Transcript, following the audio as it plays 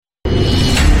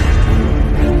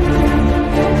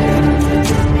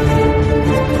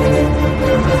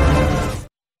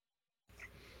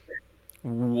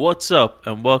What's up,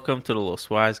 and welcome to the Los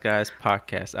Wise Guys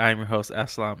podcast. I'm your host,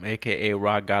 Aslam, aka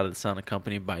Rock God of the Sun,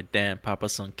 accompanied by Dan, Papa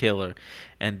Sun Killer,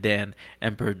 and Dan,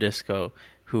 Emperor Disco,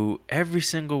 who every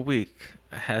single week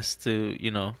has to,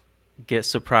 get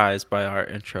surprised by our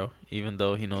intro, even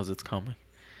though he knows it's coming.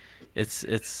 It's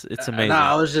No, amazing.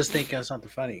 I was just thinking of something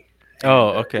funny, Oh,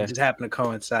 and it okay. just happened to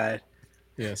coincide.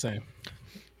 Yeah, same.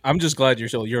 I'm just glad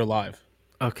you're alive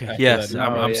Okay, after that yes, intro.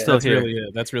 I'm Oh I'm yeah, still That's here. really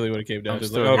it. That's really what it came down I'm to.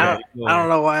 It's like, still okay, here. he's I still don't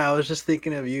know why I was just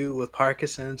thinking of you with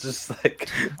Parkinson's, just like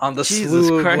on the Jesus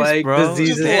slew of Christ, like bro. just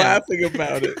diseases. Dan. laughing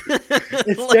about it.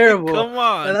 It's Like, terrible, come and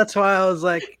on. that's why I was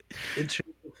like,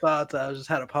 intrusive thoughts. I just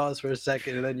had to pause for a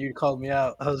second, and then you called me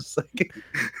out. I was like,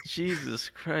 Jesus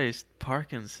Christ,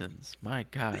 Parkinson's. My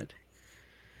God.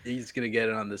 he's gonna get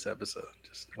it on this episode.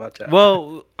 Just watch out.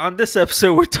 Well, on this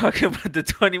episode, we're talking about the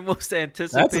 20 most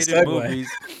That's a anticipated segue. movies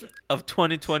of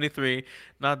 2023,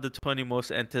 not the 20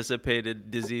 most anticipated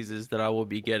diseases that I will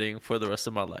be getting for the rest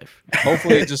of my life.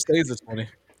 Hopefully, it just stays at 20.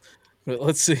 But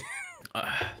let's see. Uh,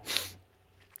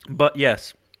 but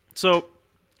yes, so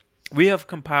we have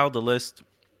compiled a list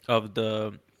of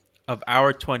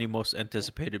our 20 most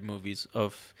anticipated movies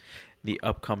of the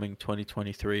upcoming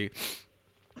 2023.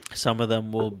 Some of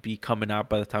them will be coming out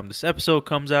by the time this episode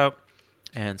comes out,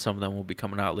 and some of them will be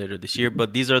coming out later this year.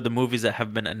 But these are the movies that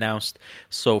have been announced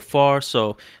so far.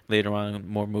 So later on,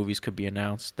 more movies could be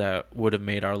announced that would have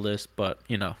made our list. But,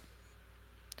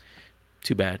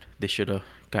 too bad. They should have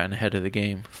gotten ahead of the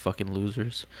game. Fucking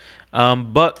losers.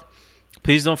 But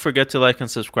please don't forget to like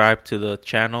and subscribe to the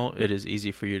channel. It is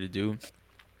easy for you to do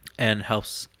and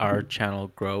helps our channel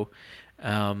grow.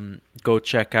 Go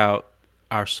check out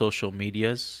our social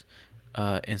medias,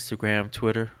 Instagram,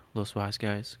 Twitter, Los Wise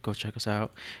Guys. Go check us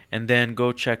out. And then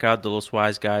go check out the Los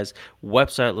Wise Guys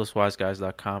website,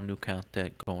 loswiseguys.com. New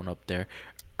content going up there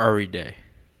every day.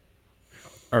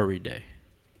 Every day.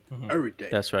 Every day,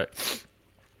 That's right.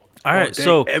 All all right. day,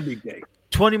 So, every day.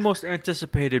 20 most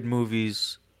anticipated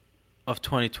movies of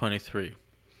 2023.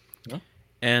 Yeah.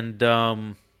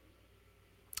 And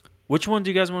which one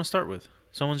do you guys want to start with?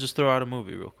 Someone just throw out a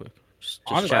movie real quick. Just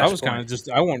Honestly, I chat. was kind of just.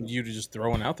 I want you to just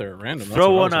throw one out there at random. That's Throw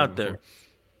what I one was out hoping there.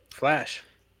 for. Flash.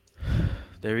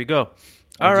 There we go.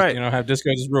 I'll All just, right. have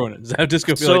Disco just ruin it. Have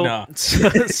Disco be So, like,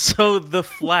 nah. so the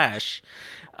Flash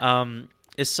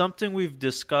is something we've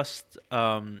discussed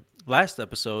last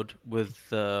episode with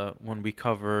when we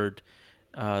covered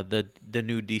the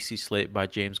new DC slate by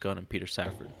James Gunn and Peter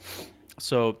Safran.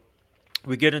 So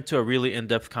we get into a really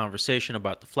in-depth conversation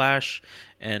about the Flash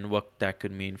and what that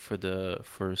could mean for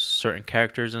certain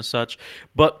characters and such.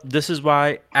 But this is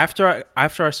why after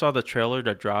I saw the trailer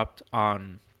that dropped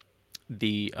on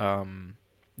the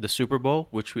Super Bowl,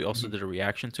 which we also did a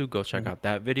reaction to, go check out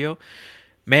that video.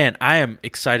 Man, I am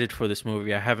excited for this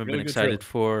movie. I haven't Really been good excited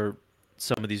trailer. for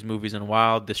some of these movies in a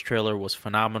while. This trailer was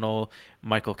phenomenal.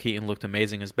 Michael Keaton looked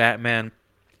amazing as Batman.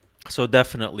 So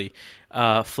definitely,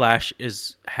 Flash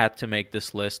is had to make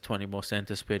this list. 20 most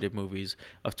anticipated movies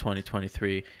of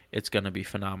 2023. It's gonna be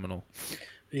phenomenal.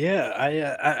 Yeah,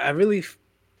 I really,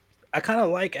 I kind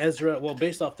of like Ezra. Well,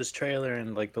 based off this trailer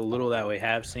and like the little that we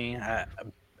have seen,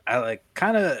 I like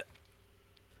kind of.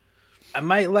 I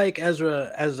might like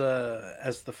Ezra as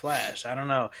the Flash. I don't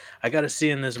know. I got to see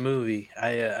in this movie.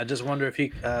 I just wonder if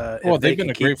he Well, if they they've been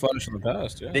could a keep great Flash in the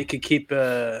past. Yeah. they could keep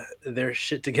their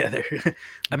shit together.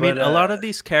 I mean, But a lot of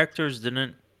these characters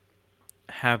didn't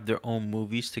have their own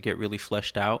movies to get really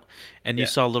fleshed out, and you yeah,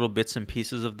 saw little bits and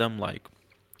pieces of them, like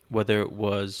whether it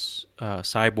was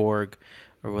Cyborg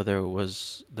or whether it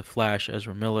was the Flash,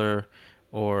 Ezra Miller,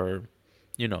 or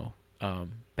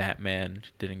Batman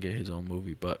didn't get his own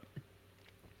movie, but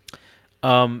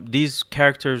these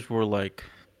characters were like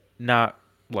not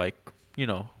like you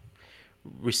know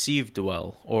received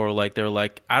well, or like they're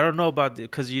like, I don't know about it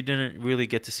because you didn't really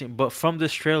get to see 'em. But from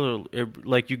this trailer,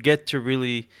 like you get to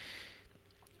really,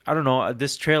 I don't know.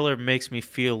 This trailer makes me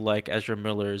feel like Ezra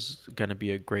Miller is gonna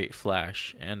be a great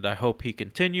Flash, and I hope he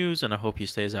continues, and I hope he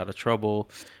stays out of trouble,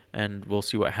 and we'll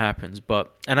see what happens.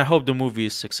 And I hope the movie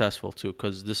is successful too,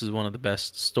 because this is one of the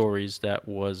best stories that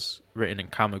was written in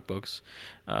comic books,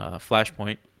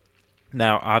 Flashpoint.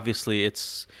 Now, obviously,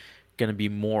 it's gonna be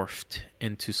morphed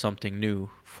into something new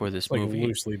for this It's like movie.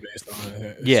 loosely based on it.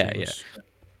 It Yeah, yeah. seems.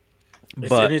 and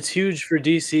But it's huge for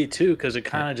DC too because it yeah,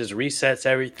 kind of just resets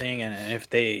everything. And if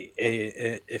they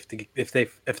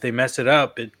mess it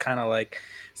up, it kind of like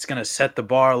it's gonna set the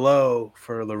bar low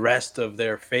for the rest of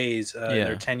their phase,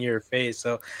 their yeah, 10-year phase.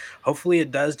 So hopefully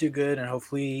it does do good, and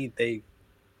hopefully they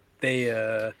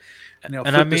and I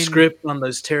flip the mean, script on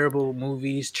those terrible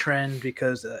movies trend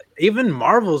because even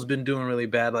Marvel's been doing really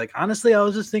bad. Like honestly, I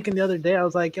was just thinking the other day, I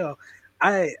was like, yo,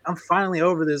 I'm finally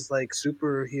over this like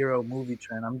superhero movie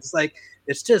trend. I'm just like,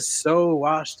 it's just so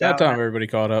washed That out time now. everybody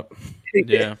caught up.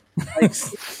 Yeah. Like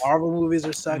Marvel movies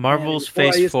are sucking. Marvel's Before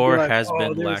I Phase used to be 4 like, has oh,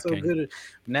 been they were so lacking. good.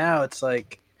 Now it's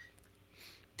like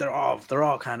they're all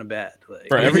kind of bad. Like,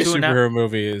 For Are you every doing that? superhero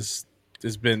movie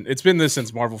it's been this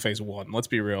since Marvel Phase 1. Let's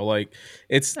be real. Like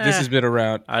this Eh, has been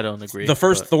around. I don't agree. The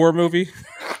first but- Thor movie,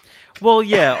 Well,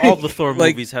 yeah, all the Thor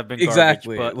like, movies have been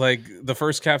exactly. garbage, but Like the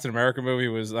first Captain America movie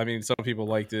was. I mean, some people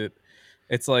liked it.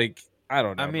 It's like I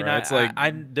don't know, I mean, bro. It's like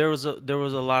there was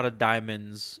a lot of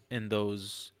diamonds in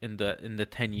those in the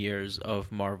 10 years of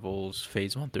Marvel's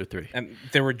Phase 1 through 3. and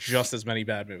there were just as many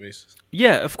bad movies.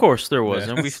 Yeah, of course there was,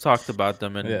 Yeah. and we've talked about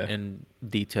them Yeah. in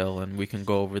detail, and we can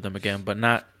go over them again, but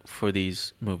not for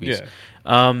these movies.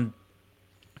 Yeah.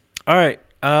 All right.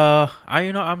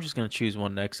 I'm just gonna choose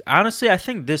one next. Honestly, I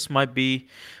think this might be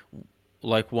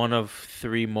like one of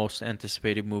 3 most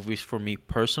anticipated movies for me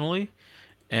personally,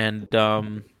 and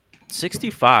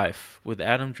 65 with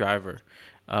Adam Driver,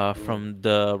 from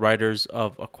the writers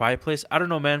of A Quiet Place. I don't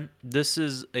know, man. This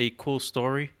is a cool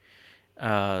story.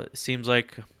 Seems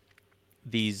like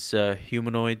these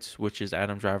humanoids, which is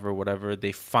Adam Driver, whatever,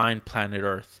 they find planet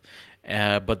Earth,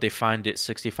 but they find it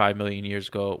 65 million years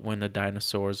ago when the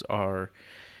dinosaurs are,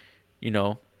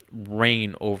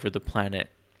 reign over the planet.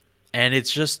 And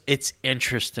it's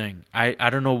interesting. I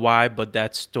don't know why, but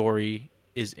that story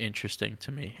is interesting to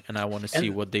me, and I want to see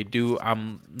And- what they do.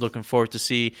 I'm looking forward to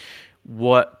see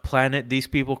what planet these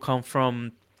people come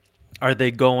from. Are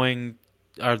they going?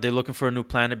 Are they looking for a new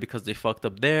planet because they fucked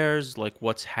up theirs? Like,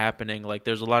 what's happening? Like,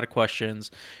 there's a lot of questions.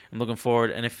 I'm looking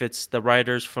forward, and if it's the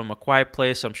writers from A Quiet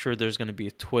Place, I'm sure there's going to be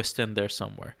a twist in there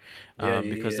somewhere,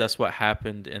 because that's what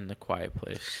happened in The Quiet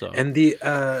Place. So, And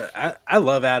I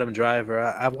love Adam Driver.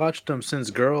 I've watched him since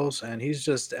Girls, and he's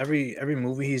just every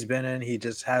movie he's been in, he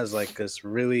just has like this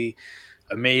really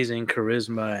amazing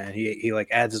charisma, and he like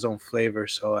adds his own flavor.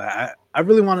 So I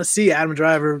really want to see Adam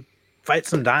Driver fight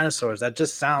some dinosaurs. That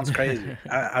just sounds crazy.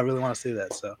 I really want to see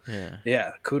that. So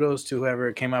yeah, kudos to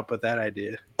whoever came up with that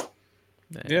idea.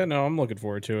 Yeah, no, I'm looking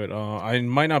forward to it. I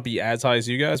might not be as high as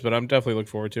you guys, but I'm definitely looking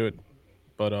forward to it.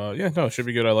 But yeah, no, it should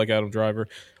be good. I like Adam Driver.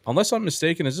 Unless I'm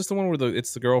mistaken, is this the one where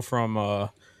it's the girl from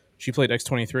she played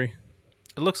X-23?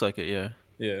 It looks like it. Yeah,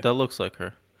 Yeah. that looks like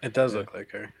her. It does look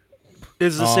like her.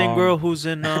 Is the same girl who's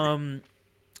in the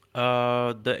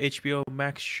HBO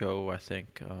Max show, I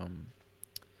think.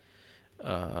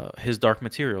 His Dark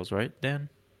Materials, right, Dan?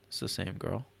 It's the same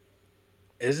girl.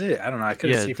 Is it? I don't know. I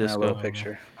couldn't Yeah, see from this that little girl.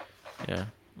 picture. Yeah.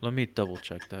 Let me double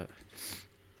check that.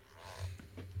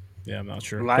 Yeah, I'm not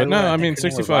sure. Lila, But no, I think mean, her name was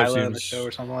 65 Lila in the seems show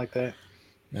or something like that.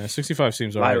 Yeah, 65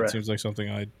 seems alright. Lyra. Seems like something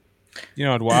I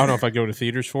don't know if I'd go to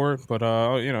theaters for it, but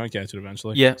I'd get to it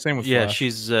eventually. Yeah. Same with yeah,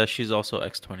 Flash. she's also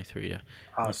X-23, yeah.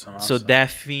 Awesome. So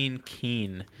Daphne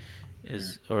Keene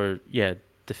is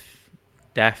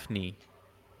Daphne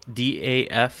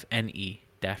Dafne.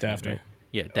 Daphne. Right?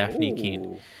 Yeah, Daphne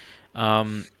Keene.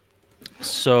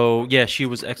 So yeah, she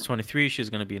was X-23. She's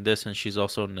gonna be in this, and she's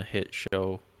also in the hit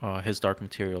show, His Dark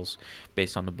Materials,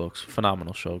 based on the books.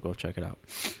 Phenomenal show. Go check it out.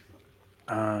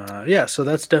 Yeah, so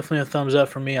that's definitely a thumbs up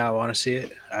for me. I want to see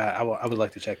it. I would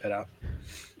like to check that out.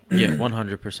 Yeah,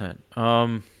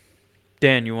 100%.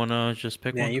 Dan, you wanna just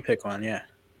pick Yeah, one? you pick one. Yeah.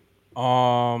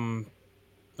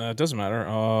 It doesn't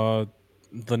matter.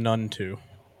 The Nun 2.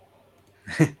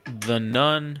 The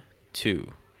Nun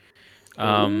 2.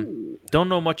 Don't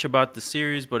know much about the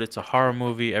series, but it's a horror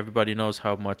movie. Everybody knows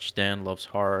how much Dan loves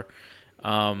horror.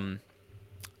 And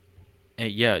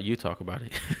yeah, you talk about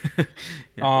it.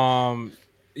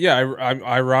 Yeah,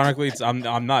 ironically,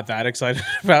 I'm not that excited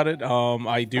about it.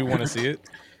 I do want to see it,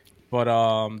 but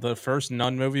the first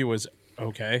Nun movie was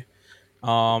okay.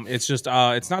 It's just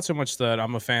it's not so much that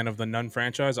I'm a fan of the Nun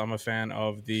franchise. I'm a fan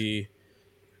of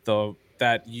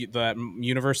that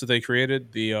universe that they created.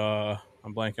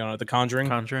 I'm blanking on it. The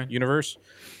Conjuring universe.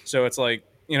 So it's like,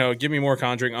 give me more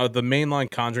Conjuring. The mainline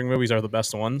Conjuring movies are the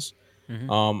best ones.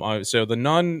 Mhm. So the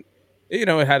Nun, it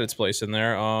had its place in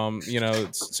there.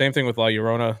 It's same thing with La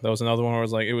Llorona. That was another one where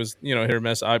it was hit or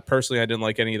miss. I didn't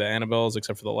like any of the Annabelles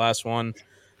except for the last one.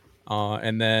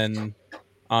 And then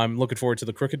I'm looking forward to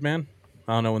the Crooked Man.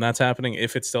 I don't know when that's happening.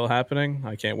 If it's still happening,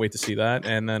 I can't wait to see that.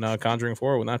 And then Conjuring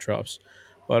 4 when that drops.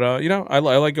 But I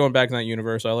like going back in that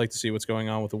universe. I like to see what's going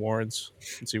on with the Warrens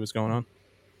and see what's going on.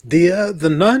 The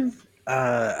Nun.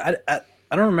 I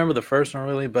don't remember the first one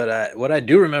really, but what I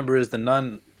do remember is the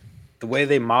Nun. The way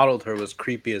they modeled her was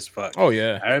creepy as fuck. Oh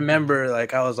yeah, I remember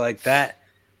I was like that.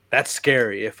 That's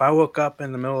scary. If I woke up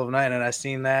in the middle of the night and I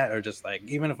seen that, or just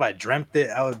even if I dreamt it,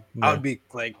 I would be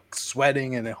like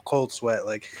sweating in a cold sweat.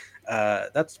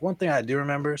 That's one thing I do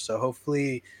remember. So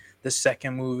hopefully, the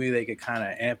second movie they could kind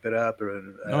of amp it up, or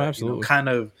No, absolutely. kind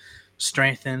of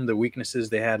strengthen the weaknesses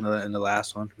they had in the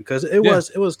last one, because it Yeah.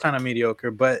 was kind of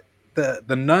mediocre. But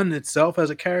the nun itself as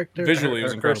a character, Visually, it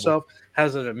was incredible. herself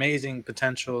has an amazing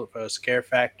potential for a scare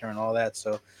factor and all that.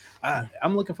 So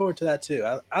I'm looking forward to that too.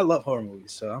 I love horror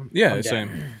movies, so I'm down. Same.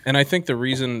 And I think the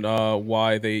reason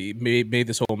why they made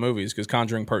this whole movie is because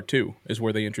Conjuring Part 2 is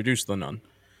where they introduced the nun.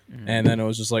 And then it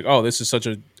was just like, oh, this is such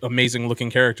an amazing looking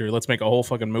character. Let's make a whole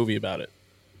fucking movie about it.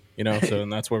 You know, so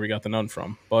and that's where we got the nun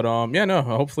from. But yeah, no,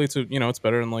 hopefully it's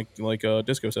better than like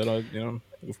Disco said. Looking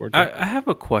forward to it. I have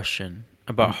a question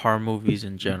about horror movies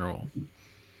in general.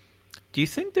 Do you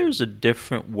think there's a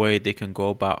different way they can go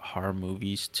about horror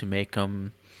movies to make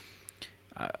them,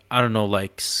 I don't know,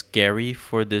 like scary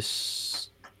for this?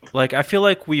 Like, I feel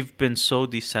like we've been so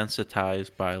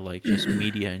desensitized by like just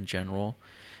media in general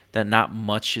that not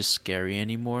much is scary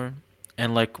anymore.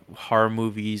 And like horror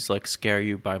movies like scare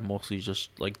you by mostly just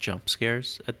like jump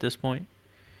scares at this point.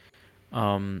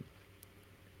 Um,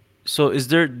 so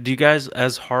do you guys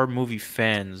as horror movie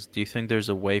fans, do you think there's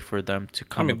a way for them to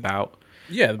come about?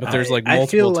 Yeah, but there's like I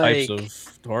feel multiple types like-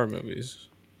 of horror movies.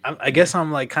 I guess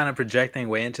I'm like kind of projecting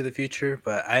way into the future,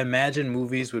 but I imagine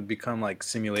movies would become like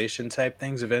simulation type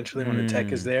things eventually when the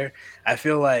tech is there. I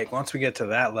feel like once we get to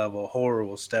that level, horror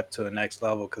will step to the next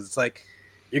level, because it's like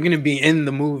you're gonna be in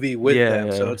the movie with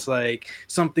them, so it's like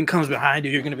something comes behind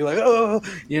you, you're gonna be like, oh,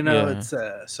 It's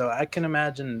so I can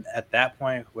imagine at that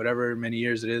point, whatever many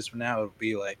years it is from now, it'll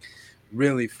be like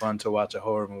really fun to watch a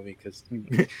horror movie, because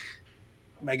you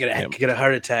might get a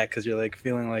heart attack because you're like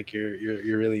feeling like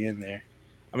you're really in there.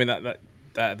 I mean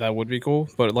that would be cool,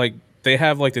 but like they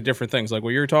have like the different things. Like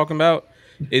what you're talking about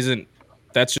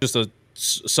that's just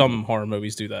some horror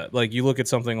movies do that. Like you look at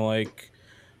something like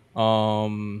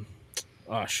the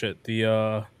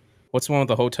what's the one with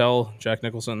the hotel, Jack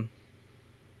Nicholson?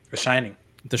 The Shining.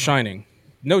 The Shining.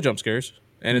 No jump scares,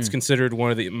 and it's considered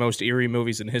one of the most eerie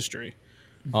movies in history.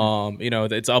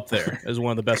 It's up there as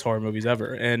one of the best horror movies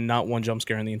ever, and not one jump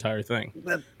scare in the entire thing.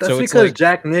 That's So it's because like-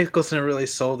 Jack Nicholson really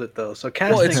sold it, though. So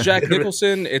casting, Well, it's Jack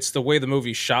Nicholson. It's the way the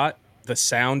movie's shot, the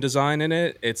sound design in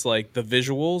it. It's like the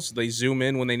visuals. They zoom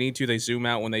in when they need to. They zoom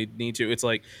out when they need to. It's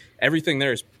like everything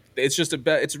there is. It's just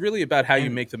about. It's really about how you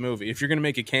make the movie. If you're gonna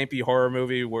make a campy horror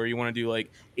movie where you want to do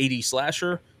like 80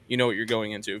 slasher, you know what you're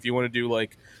going into. If you want to do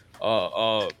like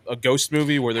a ghost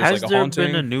movie where there's Has like a there haunting,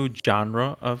 been a new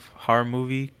genre of horror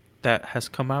movie that has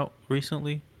come out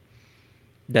recently?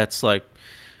 That's like,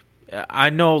 I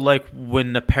know like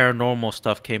when the paranormal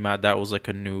stuff came out, that was like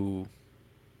a new,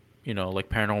 like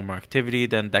Paranormal Activity.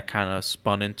 Then that kind of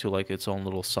spun into like its own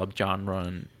little subgenre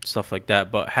and stuff like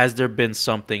that. But has there been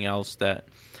something else that,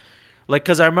 like,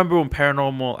 because I remember when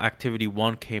Paranormal Activity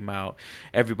 1 came out,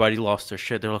 everybody lost their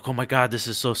shit. They're like, oh my God, this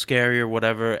is so scary or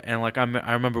whatever. And like, I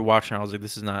remember watching, I was like,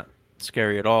 this is not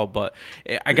scary at all. But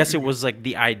I guess it was like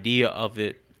the idea of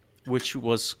it, which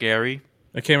was scary.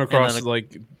 it came across then,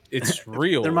 like it's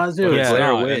real. It reminds me but of it's Blair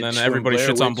not, Witch, and then when everybody Blair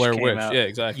shits on Witch Blair came Witch. out. Yeah,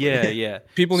 exactly. Yeah.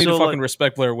 People need So, to fucking like-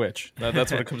 respect Blair Witch.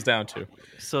 That's what it comes down to.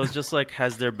 So it's just like,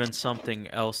 has there been something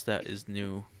else that is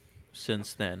new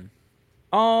since then?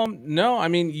 No, I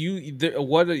mean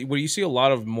what you see a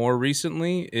lot of more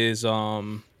recently is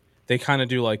they kind of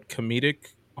do like comedic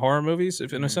horror movies,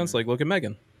 if in a sense. Like look at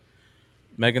Megan.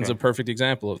 Megan's a perfect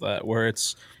example of that, where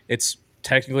it's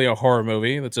technically a horror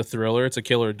movie. It's a thriller. It's a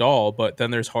killer doll, but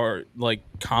then there's hard like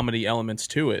comedy elements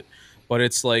to it. But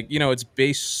it's like it's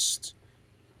based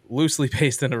loosely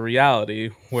based in a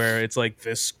reality where it's like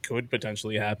this could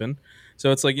potentially happen.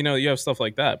 So it's like you have stuff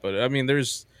like that. But I mean,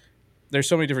 there's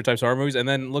so many different types of horror movies, and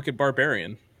then look at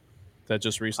Barbarian, that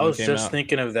just I recently was came just out.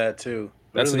 thinking of that too.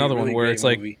 That's another one where great it's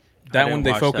like movie. that didn't one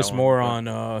they watch focus that one, more but-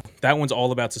 on. That one's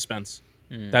all about suspense.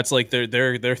 That's like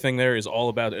their thing. There is all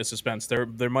about suspense.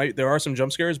 There are some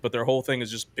jump scares, but their whole thing is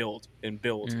just build and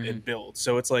build and build.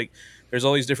 So it's like there's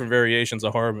all these different variations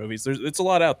of horror movies. It's a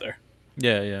lot out there.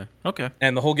 Yeah. Okay.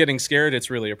 And the whole getting scared, it's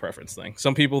really a preference thing.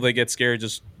 Some people they get scared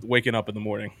just waking up in the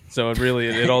morning. So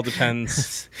it all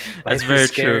depends. That's Life very is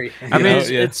scary. true. I You mean, know,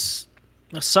 it's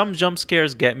some jump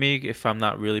scares get me if I'm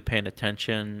not really paying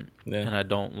attention, Yeah.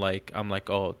 and I'm like,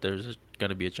 oh, there's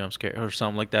gonna be a jump scare or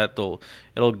something like that.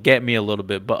 It'll get me a little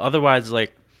bit, but otherwise,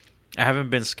 like, I haven't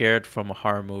been scared from a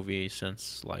horror movie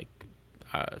since like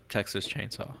Texas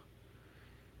Chainsaw.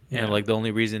 Yeah. And like the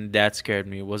only reason that scared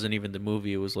me wasn't even the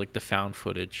movie; it was like the found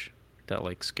footage that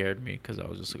like scared me because I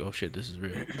was just like, oh shit, this is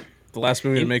real. The last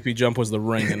movie to make me jump was The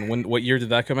Ring, and what year did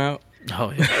that come out?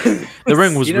 Oh yeah, The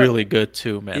Ring was You know- really good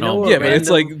too, man. you know Oh, what, Yeah, but it's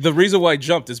like random- the reason why I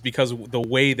jumped is because the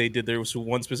way they did there was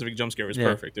one specific jump scare was Yeah.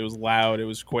 perfect. It was loud, it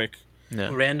was quick. yeah.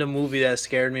 Random movie that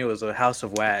scared me was a House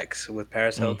of Wax with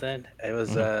Paris Hilton. It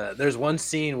was there's one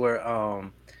scene where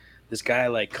this guy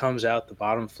like comes out the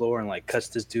bottom floor and like cuts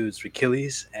this dude's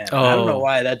Achilles, and I don't know Oh.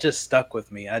 why that just stuck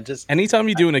with me. I just Anytime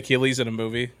you do an Achilles in a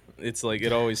movie, it's like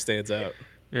it always stands out.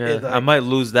 Yeah, It, like- I might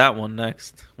lose that one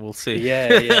next. We'll see.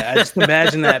 yeah. I just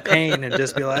imagine that pain and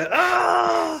just be like,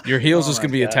 ah. Your heel's Oh just my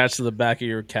gonna be gosh. attached to the back of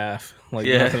your calf, like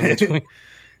Yeah. nothing in between.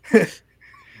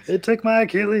 It took my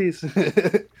Achilles.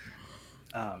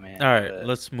 Oh man. All right, but-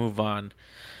 let's move on.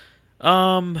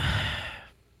 All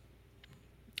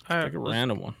right, Like a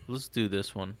random one. let's do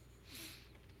this one.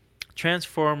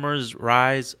 Transformers: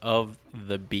 Rise of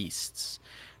the Beasts.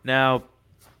 Now,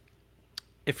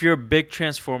 if you're a big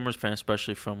Transformers fan,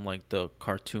 especially from like the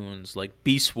cartoons, like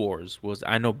Beast Wars was,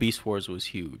 I know Beast Wars was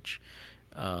huge,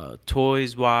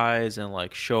 toys wise and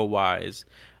like show wise,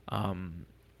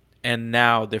 and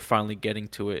now they're finally getting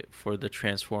to it for the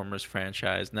Transformers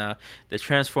franchise. Now, the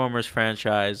Transformers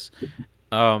franchise,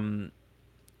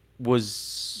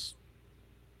 was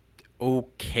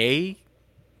okay,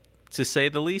 to say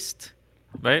the least,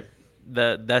 right?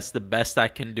 That's the best I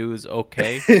can do is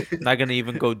okay. Not gonna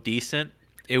even go decent.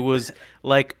 It was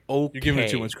like okay. You're giving it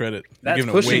too much credit. You're That's giving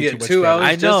it pushing way it too much too. I credit. was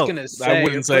I just know. gonna I say.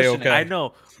 wouldn't you're say pushing it. okay. I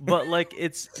know, but like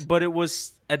but it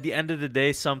was at the end of the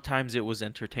day. Sometimes it was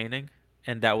entertaining,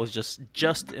 and that was just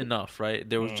enough, right?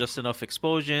 There was just enough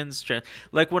explosions.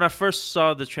 Like when I first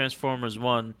saw the Transformers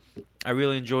one, I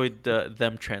really enjoyed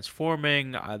them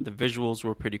transforming. The visuals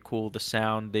were pretty cool. The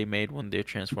sound they made when they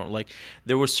transformed, like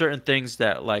there were certain things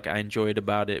that like I enjoyed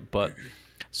about it. But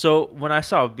so when I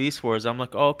saw Beast Wars, I'm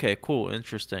like, oh, okay, cool,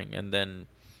 interesting. And then,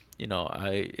 will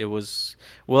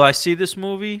I see this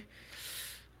movie?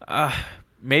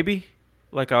 Maybe.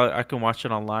 Like I can watch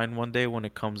it online one day when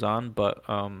it comes on. But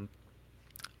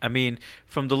I mean,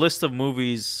 from the list of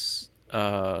movies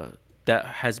that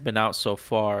has been out so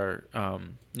far,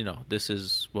 this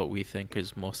is what we think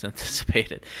is most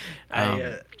anticipated.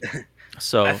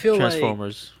 So I feel like-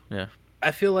 Transformers, yeah.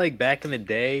 I feel like back in the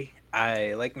day,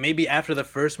 I like maybe after the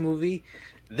first movie,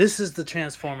 this is the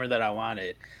Transformer that I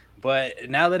wanted. But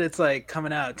now that it's like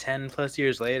coming out 10 plus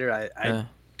years later, I Yeah.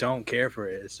 don't care for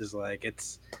it. It's just like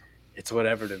it's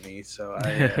whatever to me. So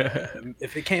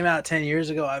if it came out 10 years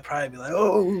ago, I'd probably be like,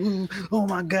 oh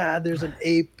my God, there's an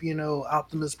ape,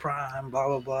 Optimus Prime, blah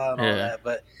blah blah, and all Yeah. that.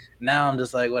 But now I'm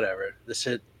just like, whatever. This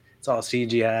shit, it's all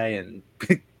CGI and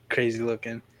crazy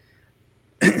looking.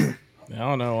 I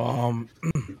don't know.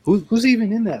 Who's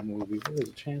even in that movie? What is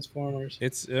it, Transformers?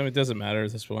 It doesn't matter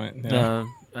at this point. Yeah.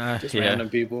 Just Yeah. random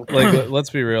people. Like let's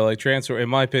be real. Like in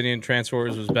my opinion,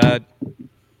 Transformers was bad.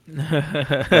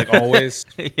 Like always.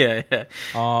 Yeah.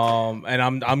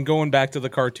 And I'm going back to the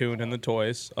cartoon and the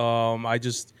toys. I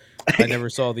never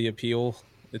saw the appeal.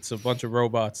 It's a bunch of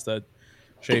robots that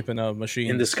shape in a machine.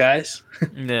 In disguise?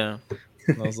 Yeah.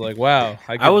 And I was like, wow.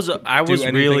 I was do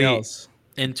anything really else.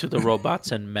 into the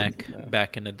robots and mech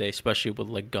back in the day, especially with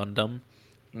like Gundam,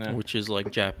 Yeah. which is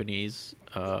like Japanese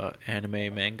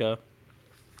anime manga.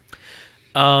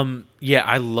 Yeah,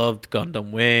 I loved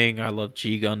Gundam Wing. I loved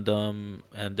G Gundam,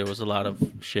 and there was a lot of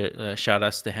shit. Shout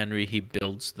outs to Henry. He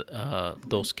builds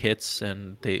those kits,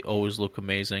 and they always look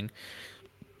amazing.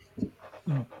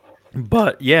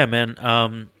 But yeah, man.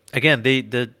 Again,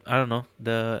 I don't know,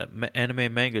 the anime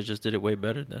and manga just did it way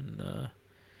better than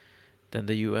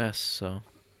the U.S. So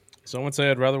Some would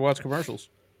say I'd rather watch commercials.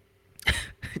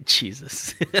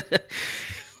 Jesus.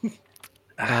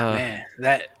 Man,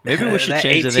 that Maybe we should that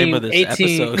change the name of this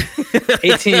 18 episode.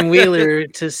 18 wheeler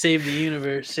to save the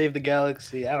universe, save the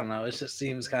galaxy. I don't know. It just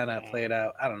seems kind of played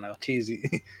out. I don't know,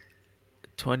 cheesy.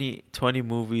 20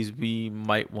 movies we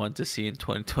might want to see in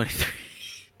 2023.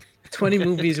 20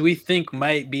 movies we think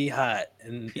might be hot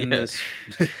in Yeah. this.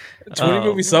 20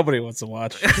 movies somebody wants to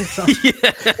watch.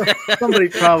 Somebody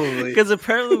probably. Because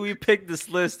apparently we picked this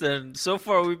list, and so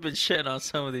far we've been shitting on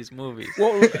some of these movies.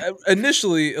 Well,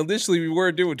 initially we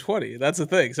were doing 20. That's the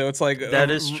thing. So it's like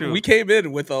That is true. We came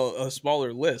in with a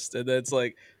smaller list, and then it's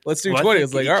like, let's do Well, I 20. think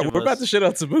It's like, each all right, of we're about us- to shit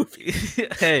on some movies.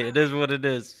 Hey, it is what it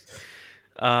is.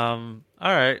 All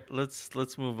right,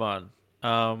 let's move on.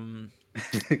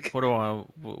 What do I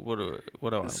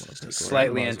want to pick?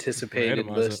 Slightly Randomize it. anticipated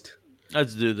Randomize list.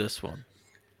 Let's do this one.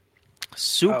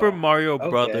 Super Mario okay.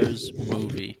 Brothers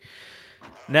movie.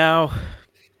 Now,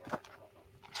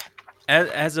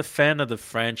 as a fan of the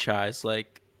franchise,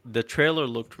 like the trailer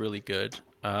looked really good.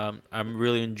 I'm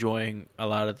really enjoying a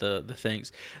lot of the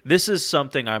things. This is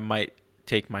something I might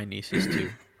take my nieces to.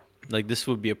 Like this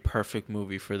would be a perfect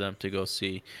movie for them to go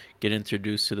see, get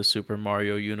introduced to the Super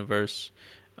Mario universe.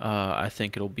 I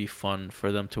think it'll be fun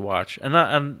for them to watch, and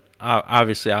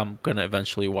obviously I'm gonna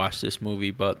eventually watch this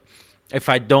movie. But if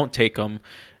I don't take them,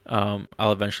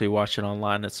 I'll eventually watch it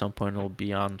online at some point. It'll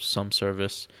be on some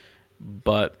service.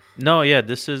 But no, yeah,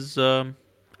 this is.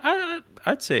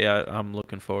 I'd say I'm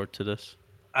looking forward to this.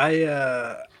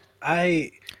 I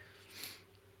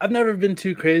I've never been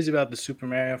too crazy about the Super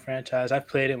Mario franchise. I've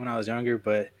played it when I was younger,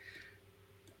 but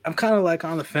I'm kind of like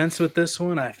on the fence with this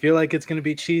one. I feel like it's going to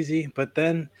be cheesy, but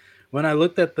then when I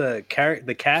looked at the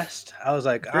cast, I was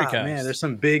like, Great man, cast. there's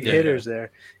some big Yeah. hitters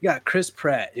there. You got Chris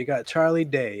Pratt, you got Charlie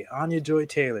Day, Anya Joy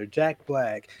Taylor, Jack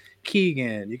Black,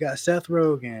 Keegan, you got Seth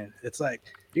Rogen. It's like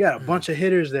you got a bunch of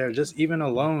hitters there. Just even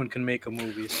alone can make a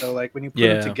movie. So like when you put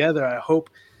them Yeah. together, I hope,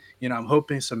 I'm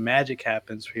hoping some magic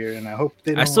happens here, and I hope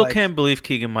they don't. I still like, can't believe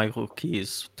Keegan Michael Key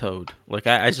is Toad. Like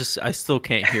I still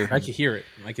can't hear him. I could hear it.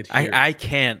 I could hear it. I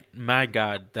can't. My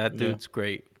God, that Yeah. dude's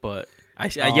great, but I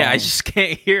just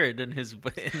can't hear it in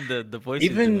the voice. he's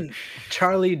doing. Even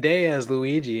Charlie Day as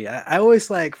Luigi, I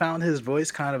always like found his voice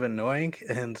kind of annoying,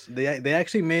 and they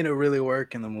actually made it really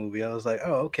work in the movie. I was like,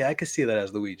 oh, okay, I could see that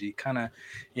as Luigi. Kind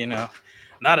of,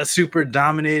 not a super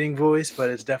dominating voice,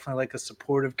 but it's definitely like a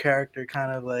supportive character,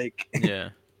 kind of like Yeah.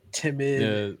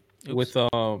 timid. Yeah,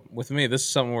 with me, this is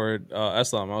something where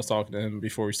Eslam, I was talking to him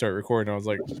before we started recording. I was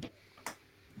like,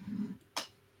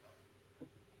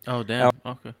 Oh damn.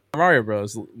 Okay. Mario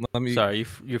Bros. Let me. Sorry,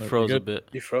 you froze a good? bit.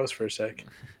 You froze for a sec.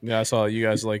 Yeah, I saw you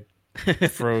guys like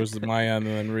froze at my end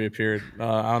and then reappeared.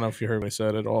 I don't know if you heard what I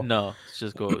said at all. No,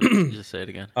 just just say it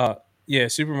again. Yeah,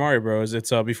 Super Mario Bros.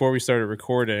 It's before we started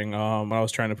recording. When I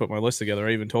was trying to put my list together,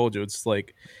 I even told you it's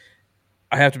like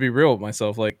I have to be real with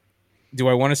myself. Like, do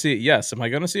I want to see it? Yes. Am I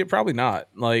going to see it? Probably not.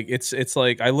 Like it's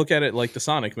like I look at it like the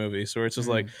Sonic movies, where it's just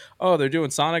like, oh, they're doing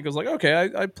Sonic. I was like,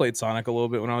 okay, I played Sonic a little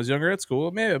bit when I was younger. That's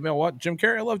cool. Maybe I'll watch Jim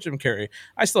Carrey. I love Jim Carrey.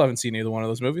 I still haven't seen either one of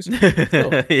those movies.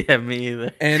 Still. Yeah, me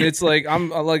either. And it's like I'm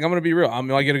gonna be real. I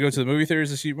gotta go to the movie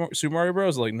theaters to see Super Mario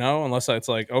Bros. Like no, unless it's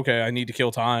like okay, I need to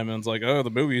kill time, and it's like oh the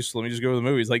movies. Let me just go to the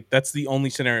movies. Like that's the only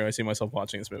scenario I see myself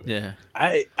watching this movie. Yeah.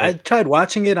 I tried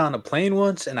watching it on a plane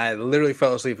once, and I literally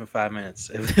fell asleep in 5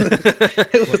 minutes.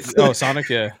 It was, Oh, Sonic,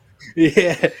 yeah.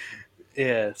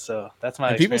 yeah. So that's my.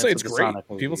 And people say experience it's with the great. Sonic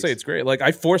People movies. say it's great. Like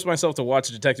I forced myself to watch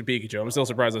Detective Pikachu. I'm still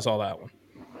surprised I saw that one,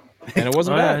 and it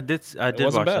wasn't Oh, yeah, bad. I did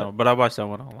wasn't watch bad. that one, but I watched that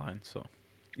one online. So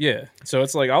Yeah, so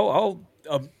it's like I'll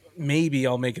maybe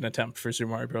I'll make an attempt for Super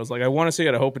Mario Bros. Like I want to see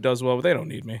it. I hope it does well, but they don't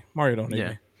need me. Mario don't need yeah.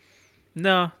 me.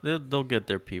 No, they'll get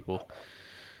their people.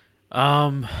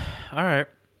 All right.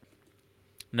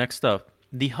 Next up,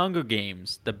 The Hunger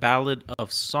Games: The Ballad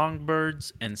of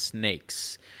Songbirds and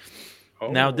Snakes.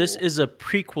 Now, this is a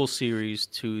prequel series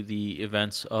to the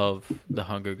events of the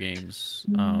Hunger Games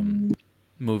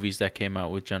movies that came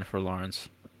out with Jennifer Lawrence.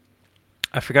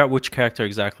 I forgot which character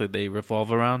exactly they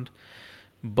revolve around,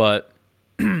 but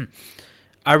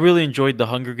I really enjoyed the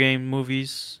Hunger Game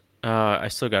movies. I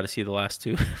still got to see the last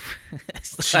two.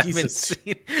 Jesus.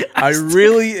 I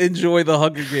really enjoy the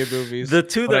Hunger Game movies. The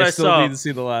two but that I still saw- need to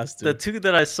see the last two. The two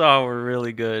that I saw were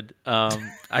really good.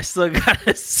 I still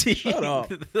gotta see. Shut up.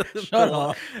 the, Shut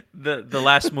up. The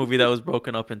last movie that was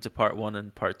broken up into part 1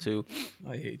 and part 2.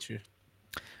 I hate you.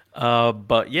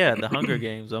 But yeah, the Hunger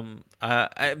Games.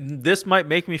 This might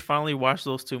make me finally watch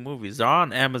those two movies. They're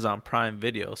on Amazon Prime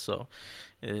Video, so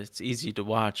it's easy to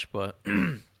watch. But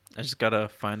I just gotta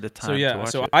find the time. So to yeah, watch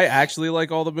so it. I actually like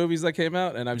all the movies that came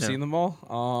out, and I've Yeah. seen them all.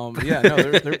 Yeah, no,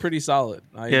 they're pretty solid.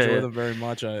 I Yeah, enjoy yeah. them very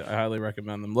much. I highly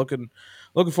recommend them. Looking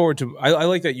forward to. I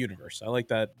like that universe. I like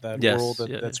that Yes, world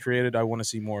yeah. that's created. I want to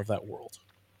see more of that world.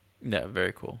 Yeah,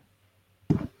 very cool.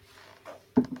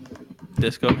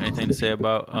 Disco, anything to say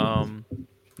about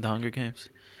the Hunger Games?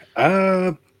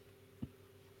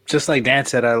 Just like Dan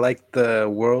said, I like the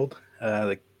world,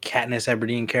 the Katniss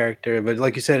Everdeen character, but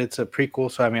like you said, it's a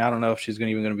prequel, so I mean, I don't know if she's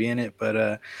even going to be in it,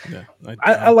 but Yeah,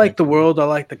 I like the world, I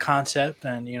like the concept,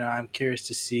 and I'm curious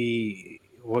to see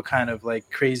what kind of like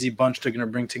crazy bunch they're going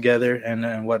to bring together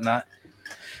and whatnot.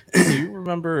 Do you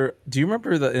remember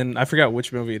the? And I forgot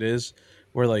which movie it is,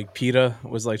 where like PETA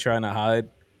was like trying to hide,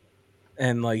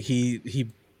 and like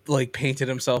he like painted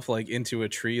himself like into a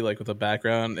tree like with a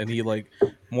background, and he like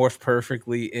morphed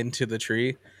perfectly into the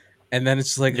tree, and then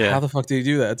it's like Yeah. how the fuck did he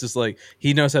do that? It's just like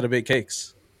he knows how to bake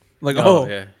cakes. Like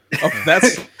Yeah.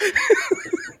 that's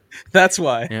that's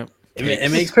why. Yep.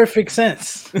 It makes perfect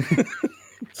sense. I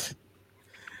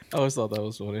always thought that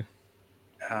was funny.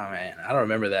 Oh man, I don't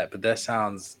remember that, but that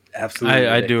sounds absolutely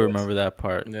I do ridiculous. remember that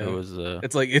part. Yeah. It was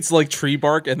It's like tree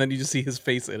bark, and then you just see his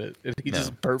face in it, and he No.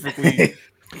 just perfectly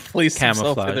placed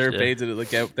himself in there, Camouflaged, yeah. painted it. Like,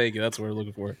 thank you, that's what we're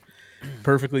looking for.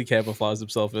 Perfectly camouflaged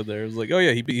himself in there. It was like, oh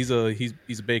yeah, he's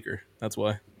a baker. That's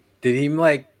why. Did he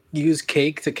like use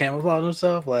cake to camouflage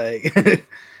himself? Like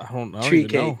I don't tree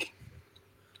even know. cake.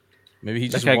 Maybe he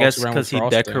just like, I walks guess around with because he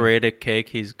frosting. decorated cake,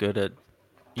 he's good at,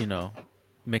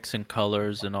 mixing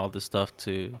colors and all this stuff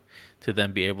to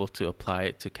then be able to apply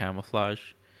it to camouflage.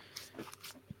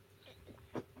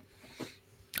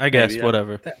 I guess, Maybe, yeah.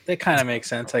 whatever. That kind of makes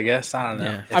sense, I guess. I don't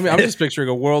know. Yeah. I mean, I'm just picturing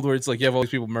a world where it's like you have all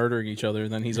these people murdering each other,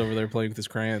 and then he's over there playing with his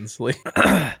crayons. Like,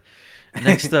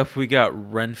 Next up, we got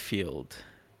Renfield.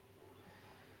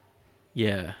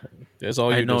 Yeah, that's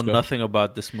all I you know know. nothing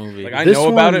about this movie. Like, I This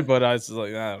know about one- it, but I was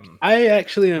like, I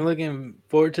actually am looking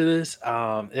forward to this.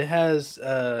 It has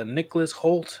Nicholas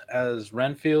Holt as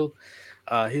Renfield.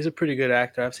 He's a pretty good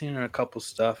actor. I've seen him in a couple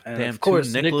stuff, and Damn, of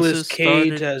course, two Nicolas Nicholases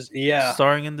Cage started as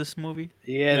starring in this movie.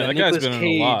 Yeah, the that guy's Nicolas been in a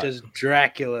Cage lot. as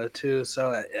Dracula too.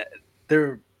 So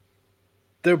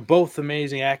they're both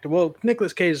amazing actors. Well,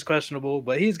 Nicolas Cage is questionable,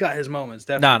 but he's got his moments.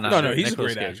 Definitely. No, he's a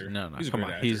Nicolas great Cage. actor. No, He's a come great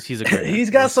on, actor. he's a great. He's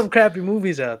actor. got some crappy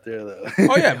movies out there though.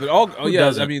 oh yeah, but Who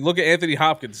doesn't? I mean, look at Anthony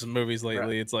Hopkins' movies lately.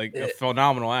 Right. It's like a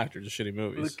phenomenal actor, just shitty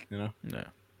movies. Look- You know, No.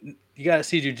 You gotta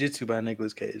see Jiu-Jitsu by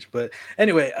Nicolas Cage. But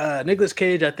anyway, Nicolas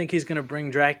Cage, I think he's gonna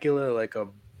bring Dracula like a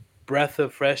breath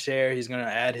of fresh air. He's gonna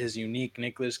add his unique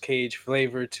Nicolas Cage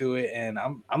flavor to it, and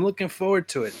I'm looking forward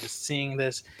to it. Just seeing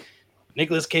this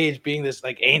Nicolas Cage being this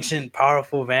like ancient,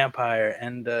 powerful vampire.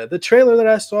 And the trailer that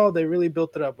I saw, they really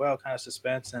built it up well, kind of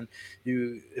suspense, and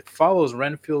it follows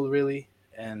Renfield really.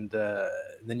 And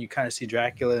then you kind of see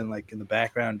Dracula and like in the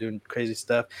background doing crazy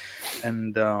stuff,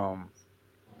 and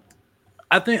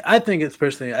I think it's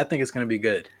going to be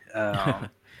good.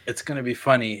 It's going to be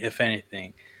funny, if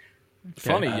anything.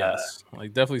 funny, yes,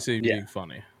 like definitely see him yeah. being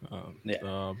funny.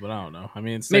 Yeah. But I don't know. I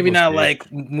mean, it's Maybe Nicolas not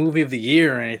Cage. like movie of the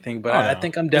year or anything, but Oh, I no.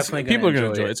 think I'm definitely people are going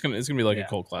gonna to enjoy it. It's gonna be like Yeah. a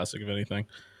cult classic, if anything.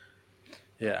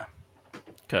 Yeah.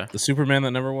 Okay. The Superman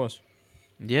that never was.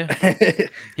 Yeah.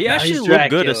 He Nah, actually he's looked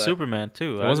good as Dracula. Superman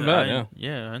too. It wasn't bad, I, yeah.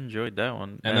 Yeah, I enjoyed that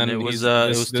one. And then it was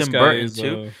this Tim guy Burton is,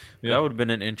 too. yeah. That would have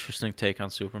been an interesting take on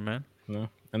Superman. Yeah.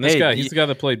 And this Hey, guy, do he's you- the guy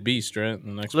that played Beast, right?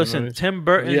 In the next Listen, movie. Tim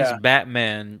Burton's Yeah.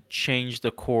 Batman changed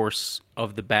the course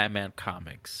of the Batman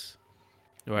comics.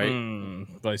 Right?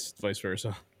 Vice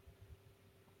versa.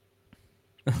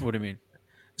 What do you mean?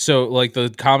 So, like,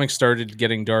 the comics started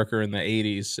getting darker in the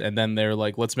 80s, and then they're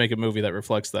like, let's make a movie that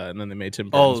reflects that. And then they made Tim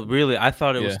Burton's Oh, really? I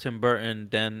thought it was Yeah. Tim Burton.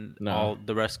 Then No. all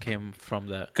the rest came from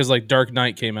that. Because, like, Dark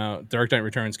Knight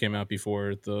Returns came out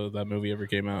before that movie ever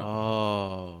came out.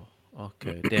 Oh,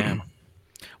 okay. Damn.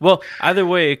 Well, either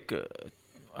way, all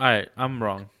right, I'm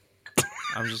wrong.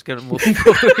 I'm just gonna move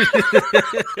forward.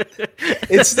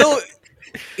 It's still...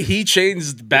 He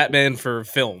changed Batman for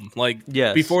film. Like,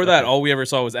 Yes, before that, okay. all we ever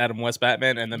saw was Adam West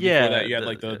Batman, and then Yeah, before that, you had,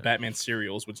 like, the the- Batman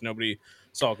serials, which nobody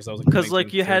saw because I was like... Because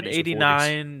like you had 1930s or 40s.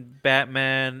 '89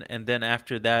 Batman, and then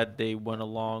after that they went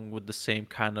along with the same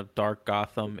kind of dark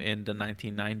Gotham in the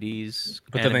 1990s.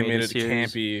 But then they made animated it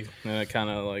series. campy, and it kind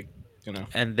of, like, you know...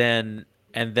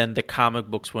 And then the comic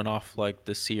books went off like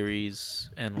the series,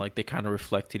 and like they kind of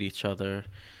reflected each other.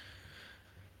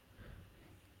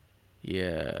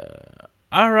 Yeah.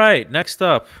 All right. Next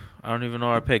up, I don't even know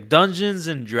what I picked. Dungeons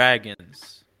and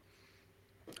Dragons.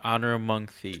 Honor Among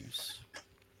Thieves.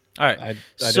 All right. I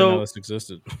So- didn't know this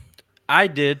existed. I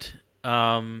did,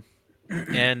 and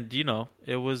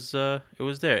it was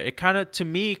there. It kind of, to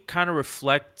me, kind of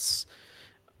reflects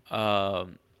the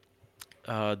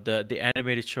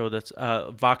animated show that's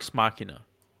Vox Machina.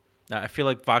 Now, I feel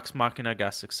like Vox Machina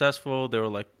got successful. They were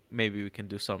like, maybe we can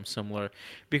do something similar,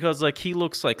 because like he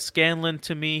looks like Scanlan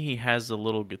to me. He has a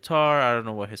little guitar. I don't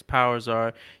know what his powers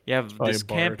are. You have Probably this a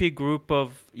bard. campy group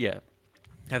of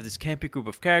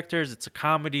characters. It's a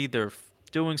comedy. They're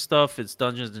doing stuff. It's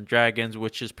Dungeons and Dragons,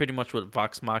 which is pretty much what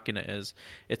Vox Machina is.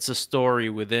 It's a story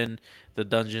within the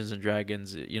Dungeons and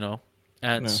Dragons, and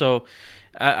Yeah. so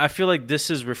I feel like this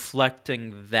is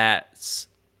reflecting that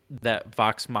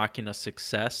Vox Machina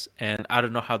success, and I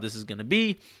don't know how this is gonna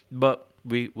be, but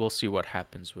we'll see what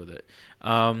happens with it.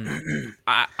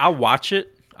 I'll watch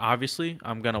it. Obviously,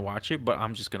 I'm gonna watch it, but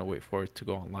I'm just gonna wait for it to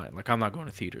go online. Like, I'm not going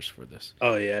to theaters for this.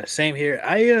 Oh yeah, same here.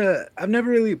 I've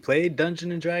never really played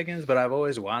Dungeons and Dragons, but I've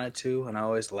always wanted to, and I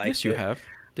always liked Yes, you it. have,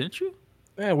 didn't you?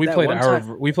 Yeah, we That played one our.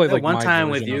 time- We played That like one my time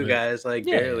with version you of it. guys, like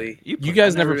barely. You played-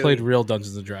 guys I've never never played really- real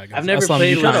Dungeons and Dragons. I've never Eslam,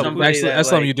 played you one. did- Somebody Actually, that,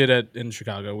 Eslam, like- you did it in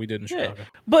Chicago. We did in Yeah, Chicago.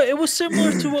 but it was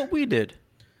similar to what we did.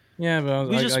 Yeah, but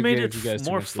We just I made gave it you guys too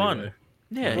more much fun. leeway.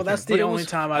 Yeah, Well, you that's can. But the it only was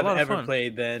time a I've lot of ever fun.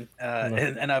 played then, No.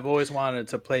 and I've always wanted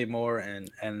to play more.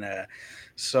 But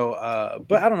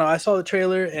I don't know. I saw the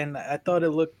trailer and I thought it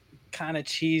looked kind of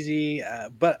cheesy,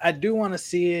 but I do want to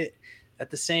see it. At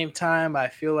the same time, I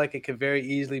feel like it could very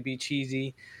easily be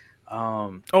cheesy.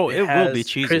 Oh, It it will be has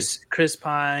cheesy. Chris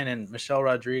Pine and Michelle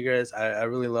Rodriguez. I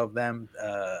really love them,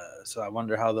 so I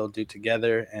wonder how they'll do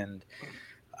together. And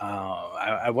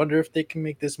I wonder if they can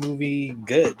make this movie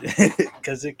good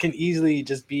because it can easily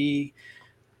just be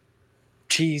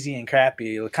cheesy and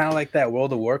crappy, kind of like that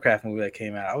World of Warcraft movie that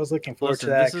came out. I was looking forward to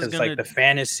Listen, that because like the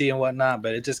fantasy and whatnot,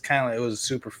 but it just kind of it was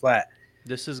super flat.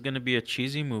 this is gonna be a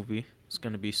cheesy movie. It's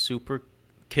gonna be super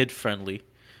kid friendly,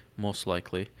 most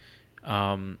likely.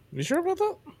 Um, You sure about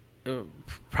that? uh,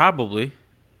 probably.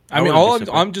 I mean, wouldn't be all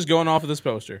surprised. I'm just going off of this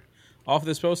poster. Off of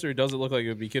this poster, it doesn't look like it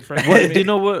would be kid friendly. What do you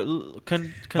know? What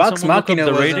can Vox someone look up Machina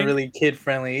the wasn't rating? really kid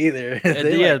friendly either.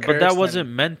 They Yeah, like but that cursed wasn't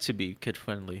and meant to be kid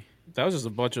friendly. That was just a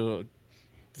bunch of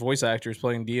voice actors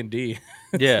playing D&D.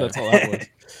 Yeah. That's all that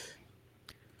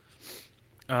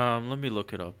was. Let me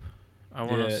look it up. I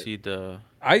want to Yeah. see the.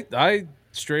 I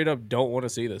straight up don't want to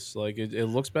see this. Like it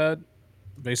looks bad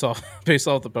based off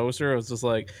the poster. It was just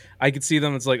like I could see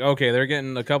them. It's like okay, they're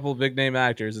getting a couple big name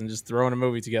actors and just throwing a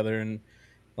movie together and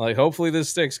like hopefully this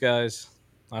sticks, guys.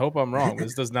 I hope I'm wrong.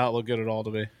 This does not look good at all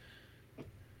to me.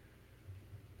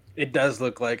 it does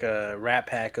look like a Rat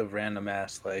Pack of random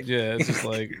ass like. Yeah, it's just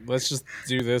like let's just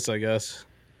do this, I guess.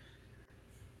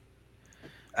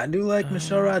 I do like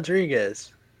Michelle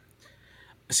Rodriguez.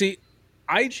 See,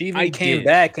 She even I came did.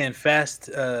 back in the Fast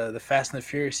and the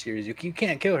Furious series. You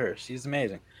can't kill her. She's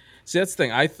amazing. See, that's the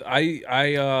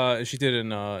thing. She did in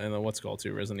the what's it called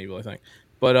too, Resident Evil, I think.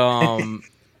 But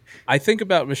I think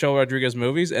about Michelle Rodriguez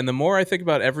movies, and the more I think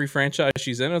about every franchise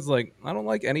she's in, it's like I don't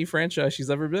like any franchise she's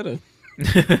ever been in. I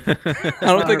don't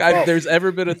not think her fault. there's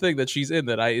ever been a thing that she's in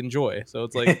that I enjoy. So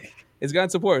it's like it's gotten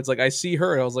support. It's like I see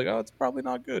her, and I was like, oh, it's probably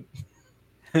not good.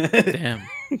 Damn.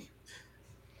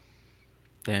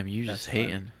 Damn, you That's just funny.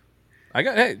 hating.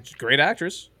 Hey, great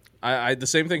actress. I the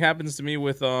same thing happens to me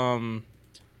with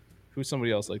who's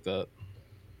somebody else like that.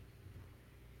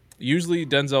 Usually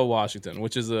Denzel Washington,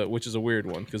 which is a weird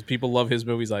one because people love his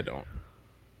movies. I don't.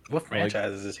 What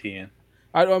franchises is he in?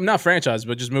 I'm not franchise,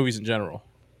 but just movies in general.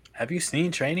 Have you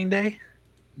seen Training Day?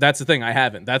 That's the thing. I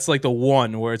haven't. That's like the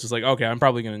one where it's just like, okay, I'm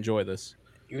probably gonna enjoy this.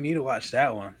 You need to watch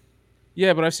that one.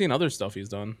 Yeah, but I've seen other stuff he's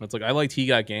done. It's like I liked He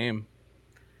Got Game.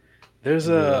 There's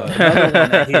Yeah. another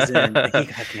one that he's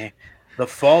in. The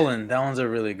Fallen. That one's a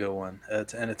really good one.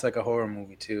 It's like a horror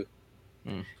movie too.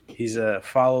 Hmm. He's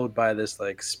followed by this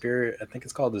like spirit. I think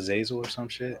it's called the Zazel or some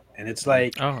shit. And it's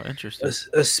like Oh, interesting.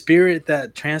 a spirit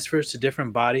that transfers to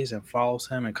different bodies and follows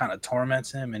him and kind of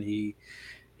torments him. And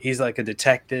he's like a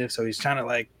detective, so he's trying to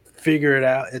like figure it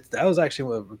out. That was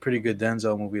actually a pretty good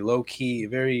Denzel movie. Low key,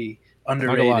 very I'm not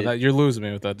gonna lie, underrated. you're losing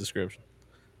me with that description.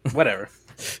 Whatever.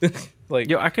 Like,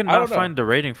 Yo, I I cannot don't know. find the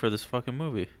rating for this fucking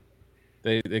movie.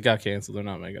 They got canceled. They're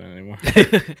not making it anymore.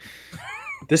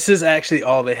 This is actually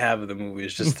all they have of the movie.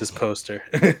 Is just this poster.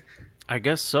 I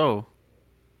guess so.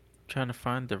 Trying to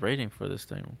find the rating for this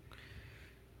thing.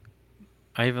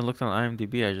 I even looked on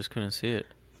IMDb. I just couldn't see it.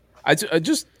 I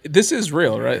just this is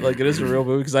real, right? Like it is a real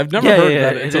movie because I've never heard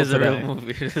about it It until is a today. real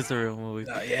movie. It is a real movie.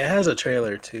 Yeah, it has a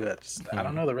trailer too. I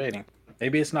don't know the rating.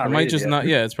 Maybe it's not. It might rated just yet. not.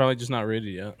 Yeah, it's probably just not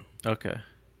rated yet. Okay.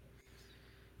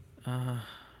 All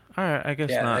right. I guess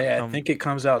Yeah, not. I think it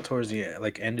comes out towards the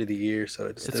like end of the year, so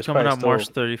it's there's coming probably out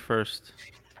still March 31st.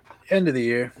 end of the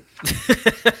year.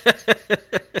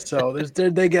 So they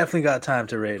definitely got time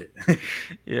to rate it.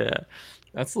 Yeah.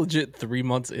 That's legit 3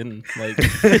 months in. Like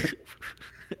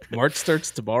March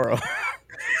starts tomorrow.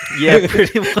 Yeah,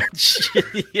 pretty much.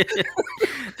 Yeah.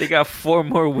 They got 4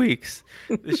 more weeks.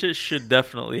 This shit should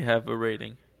definitely have a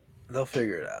rating. They'll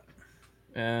figure it out.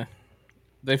 Yeah,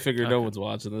 they figure no Okay. one's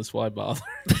watching this. Why bother?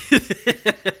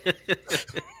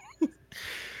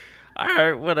 All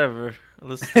right, whatever.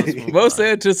 Let's move Most on.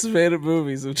 anticipated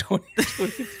movies of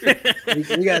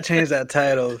 2023. We got to change that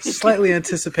title. Slightly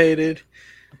anticipated.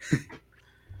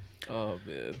 Oh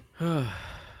man.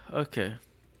 Okay.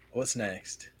 What's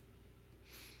next?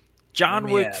 John Let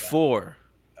me Wick add 4.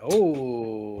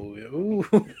 Oh, ooh.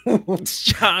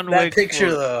 John That Wick picture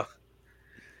 4.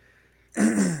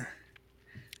 though.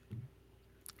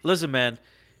 Listen, man.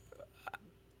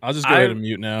 I'll just go ahead and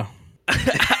mute now.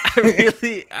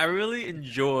 I really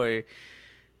enjoy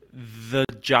the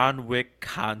John Wick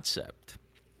concept.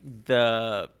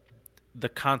 The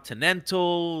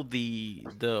Continental, the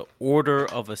Order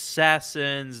of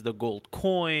Assassins, the gold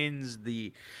coins,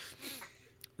 the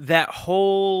that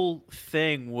whole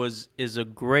thing is a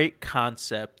great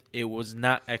concept. It was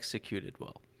not executed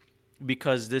well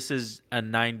because this is a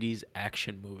 90s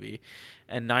action movie,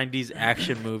 and 90s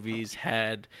action movies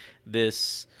had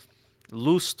this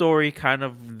loose story kind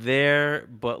of there,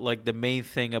 but like the main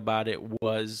thing about it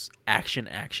was action,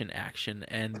 action, action,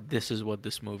 and this is what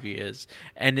this movie is,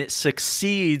 and it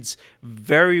succeeds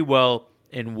very well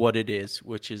in what it is,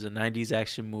 which is a 90s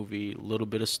action movie, a little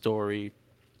bit of story,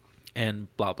 and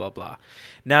blah blah blah.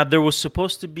 Now there was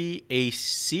supposed to be a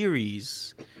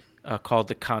series called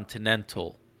The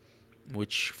Continental,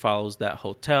 which follows that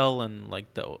hotel and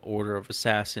like the Order of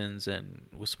Assassins, and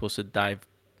was supposed to dive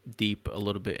deep a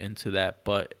little bit into that,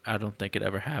 but I don't think it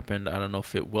ever happened. I don't know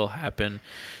if it will happen.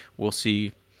 We'll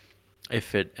see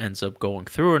if it ends up going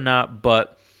through or not.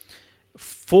 But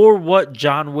for what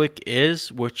John Wick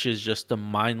is, which is just a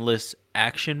mindless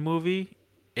action movie,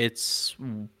 it's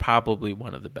probably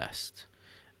one of the best.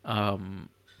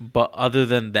 But other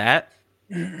than that,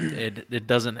 it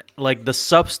doesn't, like, the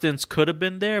substance could have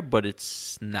been there, but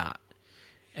it's not,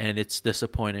 and it's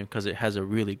disappointing because it has a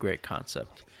really great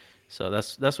concept. So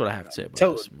that's what I have to say about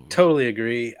this movie. Totally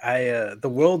agree. The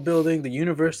world building, the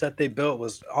universe that they built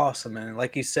was awesome, and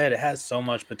like you said, it has so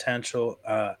much potential.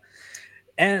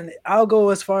 And I'll go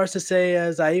as far as to say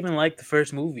as I even like the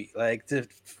first movie, like to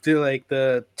feel like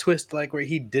the twist, like where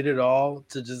he did it all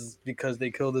to just because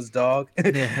they killed his dog.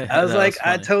 Yeah, I was that like,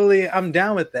 was funny. I'm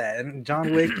down with that. And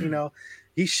John Wick,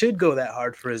 he should go that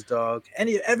hard for his dog.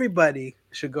 Everybody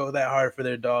should go that hard for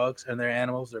their dogs and their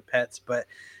animals, their pets. But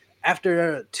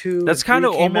after two That's and three kind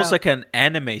of came almost out, like an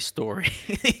anime story.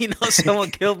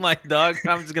 Someone killed my dog.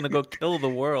 I'm just gonna go kill the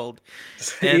world.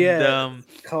 And yeah,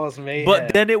 cause but mayhem.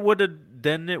 then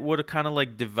it would have kind of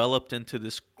like developed into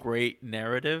this great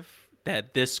narrative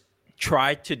that this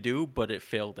tried to do, but it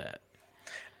failed at.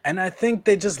 And I think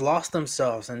they just lost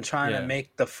themselves in trying to Yeah.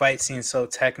 make the fight scene so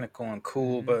technical and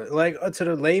cool. Hmm. But like to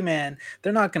the layman,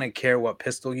 they're not gonna care what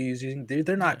pistol he's using.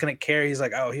 They're not Yeah. gonna care. He's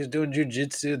like, oh, he's doing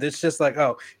jujitsu. It's just like,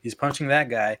 oh, he's punching that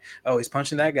guy. Oh, he's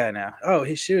punching that guy now. Oh,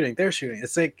 he's shooting. They're shooting.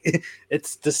 It's like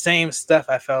it's the same stuff.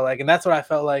 I felt like, and that's what I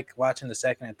felt like watching the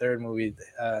second and third movie.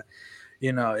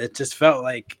 It just felt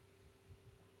like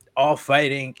all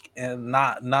fighting and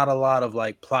not a lot of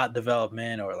like plot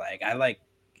development or like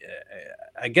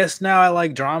I guess now I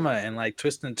like drama and like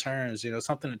twists and turns,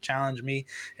 something to challenge me.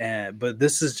 And but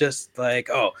this is just like,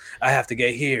 oh, I have to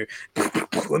get here.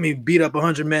 Let me beat up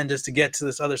 100 men just to get to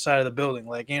this other side of the building.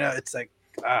 Like, it's like,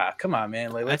 come on,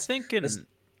 man. Like I let's think let's in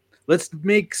let's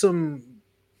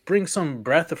bring some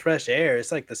breath of fresh air.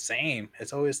 It's like the same.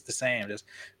 It's always the same. Just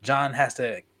John has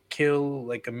to kill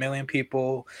like a million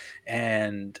people,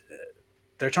 and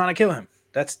they're trying to kill him.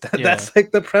 That's Yeah, that's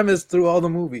like the premise through all the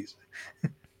movies.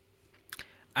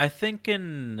 I think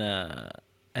in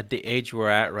at the age we're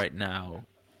at right now,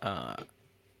 uh,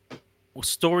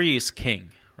 story is king,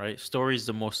 right? Story is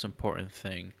the most important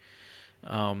thing.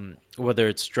 Whether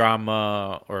it's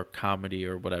drama or comedy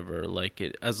or whatever, like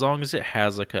it, as long as it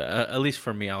has like at least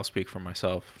for me, I'll speak for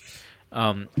myself.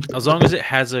 As long as it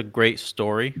has a great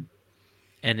story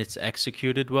and it's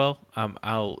executed well,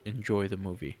 I'll enjoy the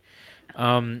movie.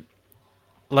 Um,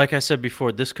 like I said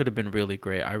before, this could have been really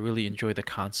great. I really enjoy the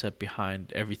concept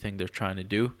behind everything they're trying to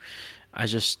do.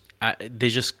 They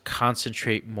just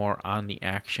concentrate more on the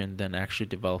action than actually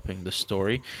developing the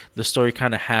story. The story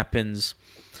kind of happens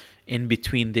in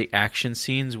between the action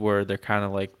scenes where they're kind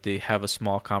of like they have a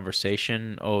small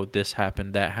conversation. Oh, this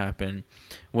happened, that happened.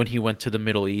 When he went to the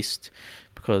Middle East,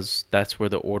 because that's where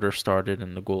the order started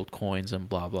and the gold coins and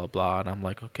blah blah blah. And I'm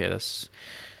like, okay, that's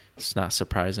it's not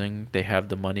surprising. They have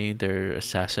the money. They're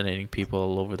assassinating people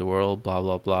all over the world. Blah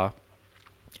blah blah.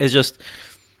 It's just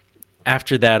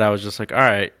after that, I was just like, all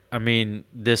right. I mean,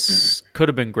 this could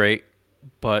have been great,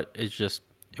 but it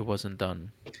wasn't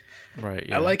done right. I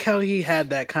Yeah. like how he had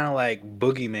that kind of like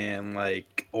boogeyman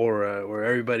like aura where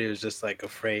everybody was just like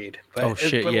afraid. Oh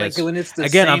shit, But like yes. when it's the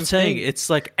Again, I'm same saying thing, it's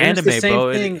like when it's the anime, same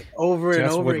bro. thing over and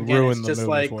Just over would again, it's ruin the just movie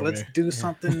like for let's me. do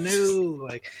something new.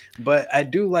 Like, but I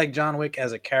do like John Wick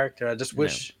as a character. Yeah.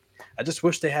 I just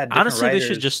wish they had different Honestly, they should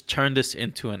writers. just turn this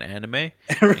into an anime and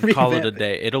call it a Revamp it.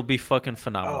 day. It'll be fucking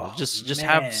phenomenal. Oh Just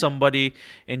have man. somebody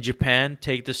in Japan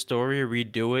take the story,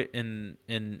 redo it in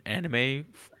anime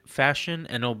fashion,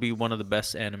 and it'll be one of the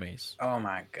best animes. Oh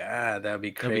my god, that'd be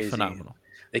It'll be crazy. phenomenal.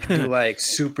 They could do like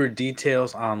super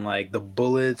details on like the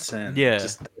bullets and Yeah.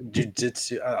 just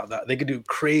jujitsu. They could go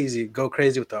crazy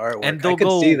with the And artwork. I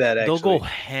could see that they'll go actually.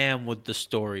 ham with the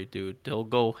story, dude. They'll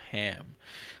go ham.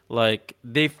 Like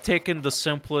they've taken the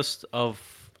simplest of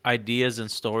ideas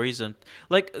and stories, and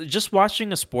like just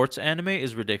watching a sports anime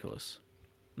is ridiculous.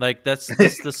 Like that's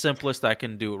the simplest I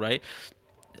can do, right?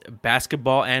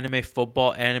 Basketball anime,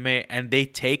 football anime, and they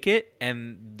take it,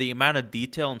 and the amount of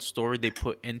detail and story they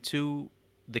put into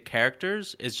the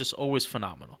characters is just always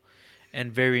phenomenal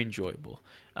and very enjoyable.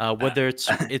 Whether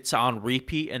it's on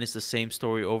repeat and it's the same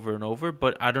story over and over,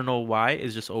 but I don't know why,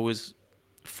 it's just always,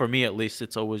 for me at least,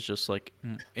 it's always just like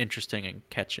interesting and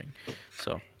catching.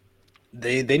 So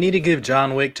They need to give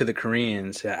John Wick to the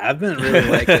Koreans. Yeah, I've been really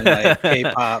liking like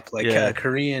K-pop, like Yeah.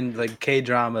 Korean, like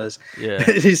K-dramas. yeah,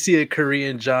 You see a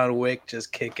Korean John Wick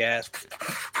just kick ass.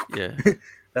 yeah,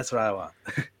 That's what I want.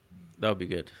 that would be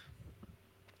good.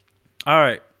 All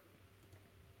right,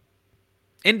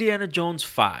 Indiana Jones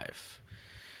 5.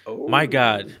 My Oh,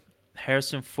 God,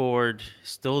 Harrison Ford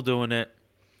still doing it.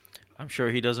 I'm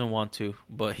sure he doesn't want to,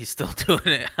 but he's still doing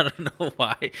it. I don't know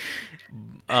why.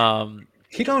 Um,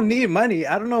 he don't need money.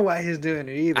 I don't know why he's doing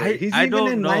it either. He's I even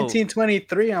don't in know.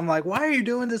 1923. I'm like, why are you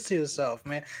doing this to yourself,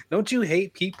 man? Don't you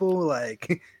hate people?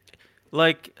 Like,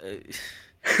 Like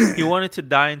he wanted to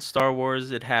die in Star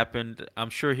Wars. It happened. I'm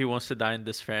sure he wants to die in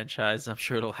this franchise. I'm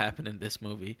sure it'll happen in this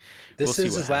movie. We'll this see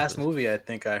is what his last happens. movie, I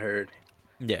think I heard.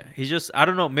 Yeah, he's just, I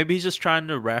don't know. Maybe he's just trying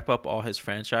to wrap up all his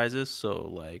franchises. So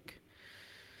like,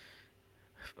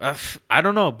 I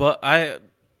don't know, but I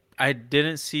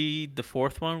didn't see the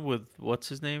fourth one with what's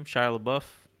his name, Shia LaBeouf,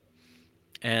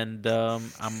 and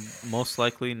I'm most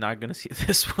likely not gonna see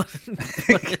this one.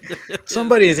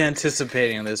 Somebody's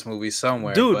anticipating this movie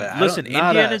somewhere, but Dude, I listen, don't.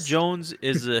 Not Indiana us. Jones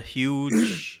is a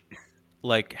huge,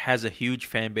 like, has a huge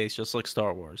fan base, just like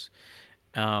Star Wars.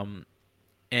 Um,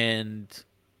 and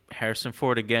Harrison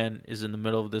Ford again is in the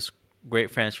middle of this great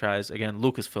franchise. Again,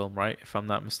 Lucasfilm, right? If I'm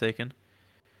not mistaken.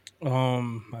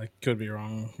 I could be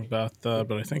wrong about that,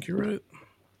 but I think you're right.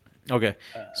 Okay,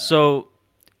 Uh, so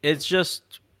it's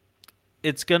just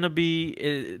it's gonna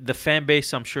be the fan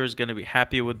base. I'm sure is gonna be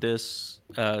happy with this.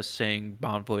 Saying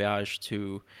 "Bon Voyage"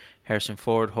 to Harrison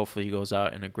Ford. Hopefully, he goes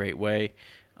out in a great way.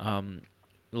 Um,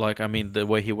 like I mean, the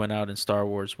way he went out in Star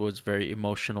Wars was very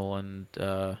emotional and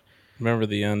Remember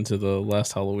the end to the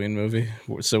last Halloween movie?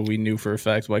 So we knew for a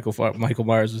fact Michael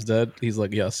Myers was dead. He's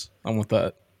like, yes, I'm with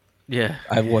that. yeah.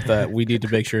 I want that. We need to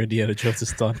make sure Indiana Jones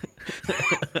is done.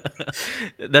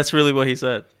 That's really what he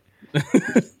said.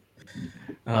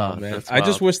 Oh man, That's I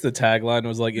just wild. wish the tagline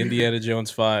was like Indiana Jones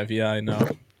 5. Yeah, I know.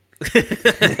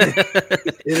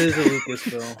 it is a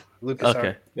Lucasfilm. Lucas Okay.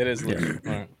 Art. It is. Yeah.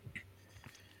 All right.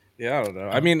 Yeah, I don't know.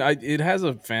 I mean, it has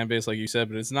a fan base like you said,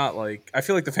 but it's not like I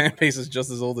feel like the fan base is just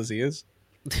as old as he is.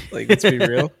 Like, let's be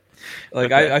real.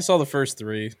 Like, Okay. I saw the first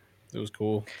three. It was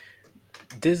cool.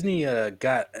 Disney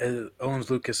got owns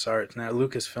LucasArts now,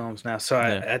 Lucasfilms now. So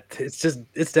Yeah. it's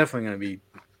definitely gonna be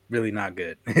really not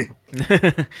good.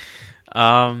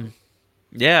 um.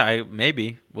 Yeah. I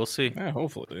maybe we'll see. Yeah,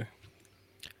 hopefully.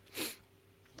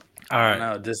 All I don't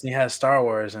right. know. Disney has Star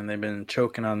Wars, and they've been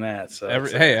choking on that. So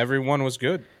Everyone was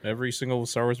good. Every single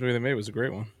Star Wars movie they made was a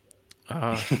great one.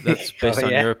 That's oh based on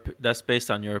yeah. that's based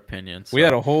on your opinion. We had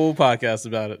So a whole podcast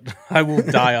about it. I will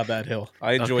die on that hill.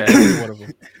 I enjoyed okay. every one of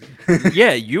them.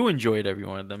 Yeah, you enjoyed every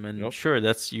one of them, and Yep. sure,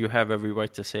 that's you have every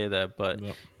right to say that. But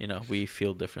Yep. we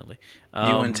feel differently.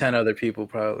 You and 10 other people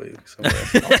probably somewhere.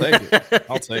 I'll take it.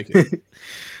 I'll take it.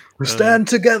 We stand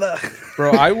together.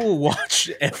 Bro, I will watch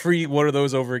every one of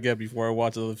those over again before I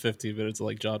watch the 15 minutes of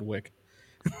like John Wick.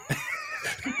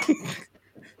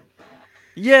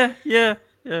 Yeah, yeah,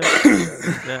 yeah,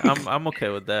 yeah. I'm okay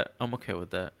with that. I'm okay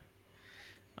with that.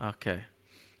 Okay.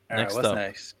 All right, Next what's up,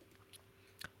 next?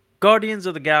 Guardians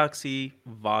of the Galaxy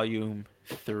Volume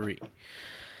 3.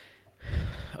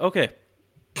 Okay.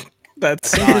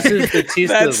 That's I think this is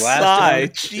Batista's last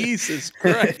one. Jesus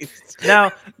Christ.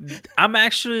 Now, I'm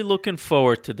actually looking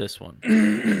forward to this one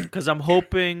because I'm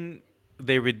hoping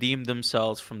they redeem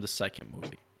themselves from the second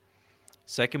movie.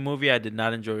 Second movie, I did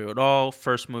not enjoy it at all.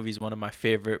 First movie is one of my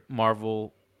favorite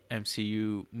Marvel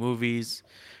MCU movies.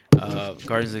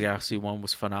 Guardians of the Galaxy 1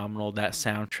 was phenomenal. That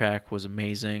soundtrack was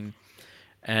amazing.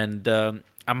 And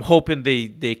I'm hoping they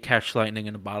catch lightning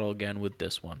in a bottle again with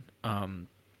this one.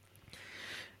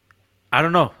 I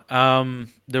don't know.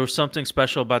 There was something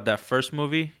special about that first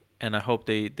movie, and I hope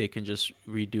they can just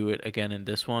redo it again in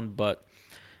this one. But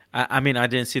I mean, I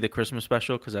didn't see the Christmas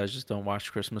special because I just don't watch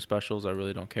Christmas specials. I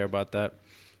really don't care about that.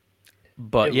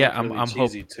 But It yeah, looked really I'm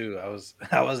cheesy too.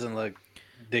 I wasn't like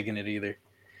digging it either.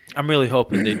 I'm really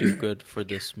hoping they do good for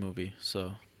this movie.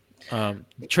 So,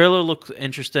 trailer looks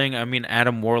interesting. I mean,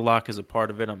 Adam Warlock is a part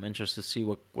of it. I'm interested to see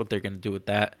what they're gonna do with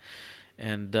that.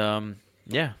 And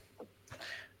yeah,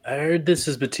 I heard this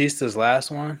is Batista's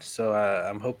last one, so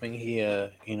I'm hoping he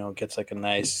gets like a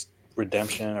nice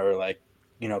redemption or like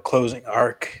closing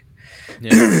arc.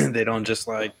 Yeah. they don't just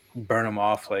like burn him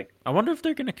off like I wonder if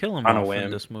they're gonna kill him on a off in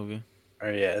whim. this movie.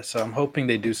 Or yeah, so I'm hoping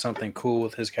they do something cool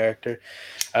with his character.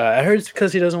 I heard it's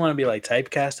because he doesn't want to be like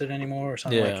typecasted anymore or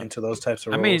something like Yeah. into those types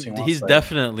of I roles. mean, He wants he's like,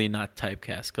 definitely not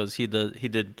typecast because he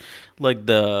did like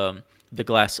the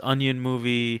Glass Onion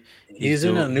movie. he's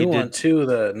in a he new one did too,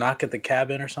 the Knock at the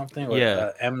Cabin or something with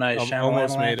yeah. M Night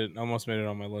Almost Shyamalan. made it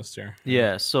on my list here.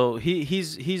 Yeah, so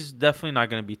he's definitely not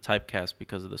going to be typecast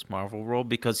because of this Marvel role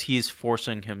because he's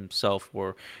forcing himself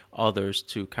or others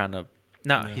to kind of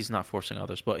he's not forcing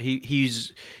others, but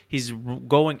he's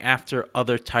going after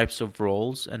other types of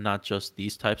roles and not just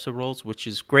these types of roles, which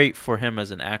is great for him as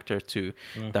an actor to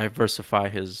diversify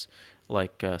his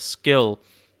skill.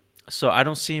 So I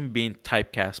don't see him being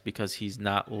typecast because he's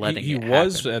not letting He it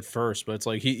was happen. at first, but it's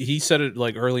like he said it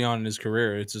like early on in his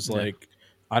career. It's just like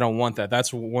I don't want that.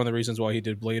 That's one of the reasons why he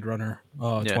did Blade Runner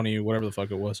 20 whatever the fuck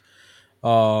it was.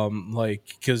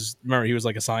 Like because remember he was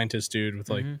like a scientist dude with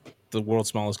like the world's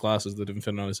smallest glasses that didn't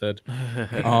fit on his head.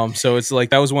 So it's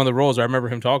like that was one of the roles I remember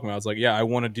him talking about. It's like I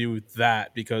want to do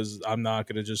that because I'm not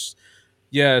gonna just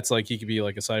it's like he could be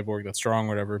like a cyborg that's strong or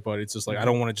whatever, but it's just like I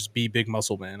don't want to just be big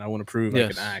muscle man. I want to prove I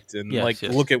can act and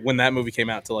look at when that movie came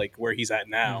out to like where he's at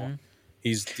now.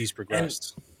 He's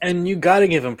progressed. And you got to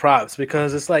give him props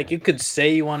because it's like you could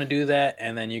say you want to do that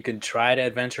and then you could try to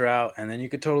adventure out and then you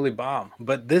could totally bomb.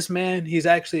 But this man, he's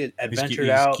actually adventured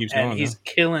out and he's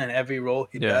killing every role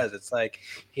he does. It's like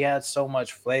he has so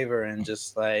much flavor and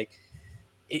just like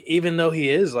even though he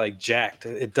is like jacked,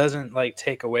 it doesn't like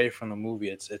take away from the movie.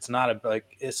 It's not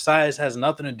like his size has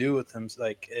nothing to do with him.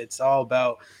 Like it's all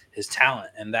about his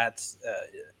talent, and that's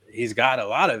he's got a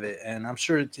lot of it. And I'm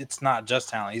sure it's not just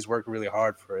talent. He's worked really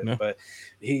hard for it, but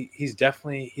he's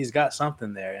got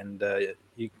something there, and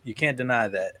you can't deny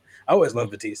that. I always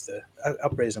love Batista. I'll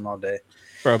praise him all day,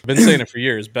 bro. I've been saying it for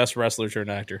years. Best wrestler turned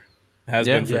actor has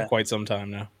been for quite some time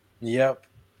now. Yep,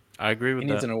 I agree with that.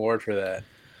 He needs an award for that.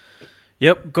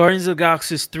 Yep, Guardians of the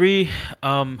Galaxy 3.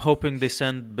 Hoping they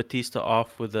send Batista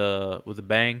off with a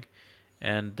bang,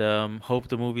 and hope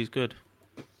the movie's good.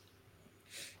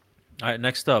 All right,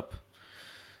 next up,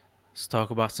 let's talk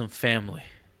about some family.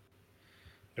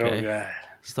 Okay? Oh God,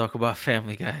 let's talk about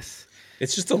family, guys.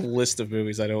 It's just a list of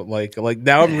movies I don't like. Like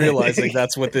now I'm realizing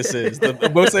that's what this is. The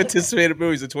most anticipated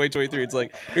movies in 2023. It's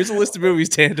like here's a list of movies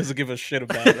Tan doesn't give a shit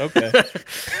about. Okay.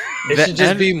 It should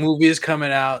just be movies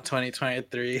coming out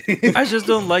 2023. I just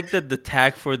don't like that the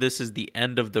tag for this is the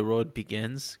end of the road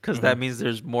begins because that means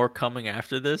there's more coming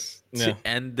after this to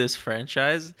end this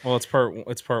franchise. Well, it's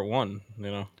part one, you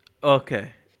know.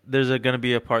 Okay. There's going to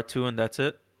be a part 2 and that's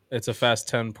it? It's a Fast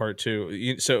 10 Part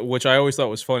 2. So, which I always thought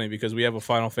was funny because we have a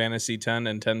Final Fantasy 10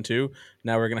 and 10-2.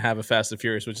 Now we're going to have a Fast and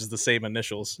Furious, which is the same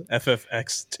initials,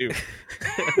 FFX2.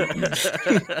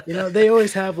 You know, they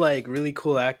always have like really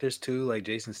cool actors too, like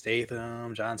Jason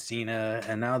Statham, John Cena,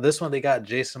 and now this one they got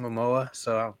Jason Momoa.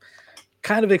 So I'm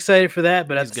kind of excited for that,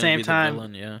 but at the same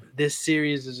time, this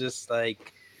series is just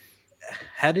like,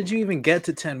 how did you even get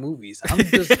to 10 movies?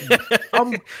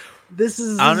 This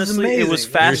is honestly, amazing. It was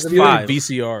Fast 5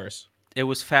 VCRs. It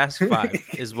was Fast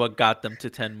 5 is what got them to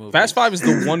 10 movies. Fast 5 is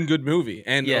the one good movie,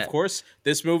 and of course,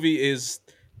 this movie is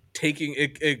taking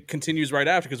it continues right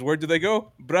after because where do they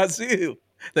go? Brazil.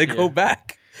 They go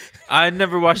back. I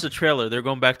never watched the trailer. They're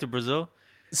going back to Brazil.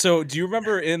 So, do you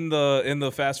remember in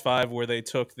the Fast 5 where they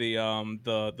took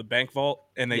the bank vault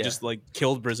and they just like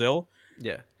killed Brazil?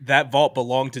 Yeah, that vault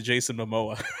belonged to Jason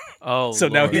Momoa. Oh, so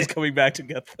now he's coming back to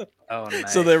get them. Oh,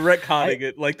 nice. So they're retconning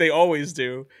it like they always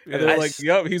do. And they're like,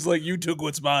 "Yep." He's like, "You took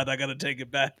what's mine. I gotta take it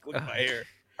back." Look at my hair.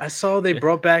 I saw they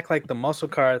brought back like the muscle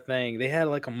car thing. They had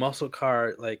like a muscle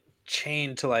car like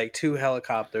chained to like 2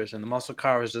 helicopters, and the muscle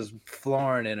car was just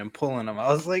flooring it and pulling them. I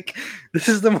was like, "This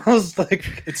is the most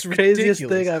like it's craziest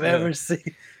thing I've ever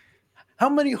seen." How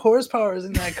many horsepower is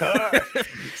in that car?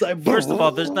 It's like, first of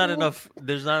all, there's not enough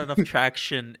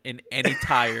traction in any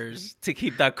tires to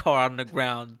keep that car on the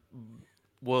ground.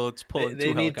 Well, it's pulling.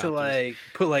 They need to like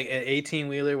put like an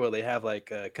 18-wheeler where they have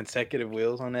like consecutive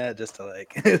wheels on that just to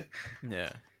like. Yeah.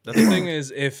 The thing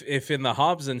is, if in the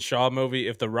Hobbs and Shaw movie,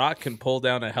 if The Rock can pull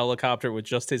down a helicopter with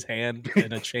just his hand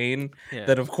and a chain,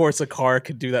 then of course a car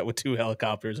could do that with 2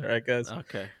 helicopters, right, guys?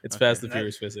 Okay, it's Fast and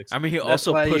Furious physics. I mean, he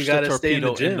also pushed a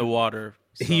torpedo in the water.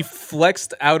 So. He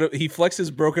flexed his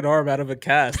broken arm out of a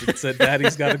cast and said,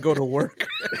 "Daddy's got to go to work."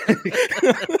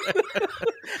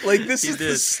 Like this is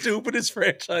the stupidest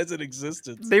franchise in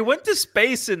existence. They went to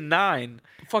space in 9,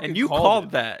 and you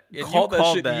called that. Called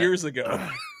that shit years ago.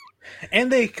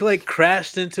 And they like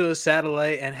crashed into a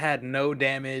satellite and had no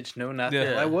damage, no nothing.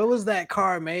 Yeah. Yeah. Like, what was that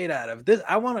car made out of? This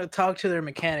I want to talk to their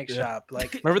mechanic Yeah. shop.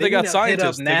 Like, Remember they got need to hit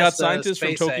up scientists. They got NASA, scientists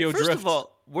from Tokyo SpaceX. First Drift. of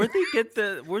all, where'd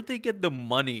they get the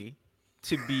money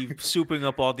to be souping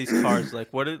up all these cars?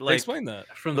 Like, what did They like? explained that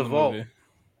From in the vault. movie.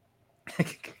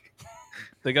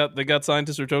 They got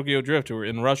scientists from Tokyo Drift who were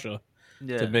in Russia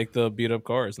Yeah. to make the beat up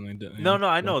cars, and they didn't. No,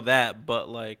 I know that, but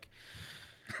like,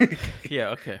 yeah,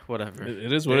 okay, whatever.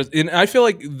 It is what it is. And I feel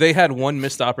like they had one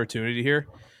missed opportunity here.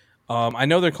 I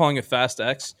know they're calling it Fast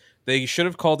X. They should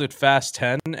have called it Fast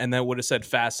 10, and then would have said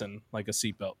fasten like a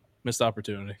seatbelt. Missed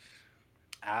opportunity.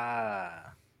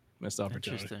 Ah, Missed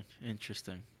opportunity.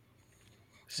 Interesting.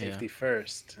 safety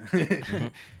first.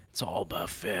 It's all about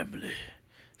family.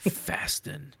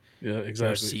 Fasten Yeah, your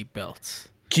exactly. seatbelts.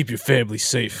 Keep your family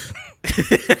safe.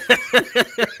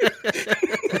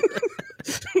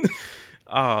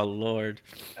 Oh Lord.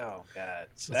 Oh God,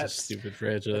 so That's a stupid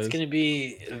franchise. that's gonna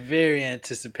be a very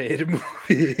anticipated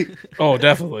movie. Oh,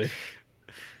 definitely.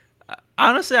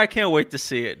 Honestly, I can't wait to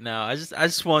see it now. I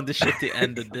just want the shit to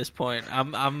end at this point.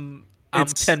 I'm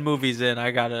It's- 10 movies in.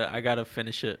 I gotta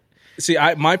finish it. See,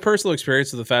 my personal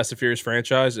experience with the Fast and Furious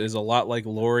franchise is a lot like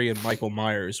Laurie and Michael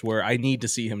Myers, where I need to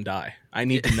see him die. I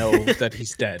need to know that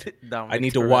he's dead. I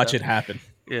need to watch it happen.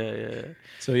 Yeah.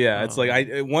 So yeah, it's Oh. like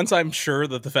once I'm sure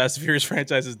that the Fast and Furious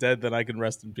franchise is dead, then I can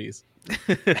rest in peace.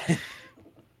 You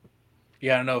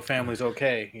gotta know family's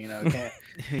okay. You know,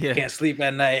 Yeah. can't sleep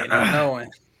at night not knowing.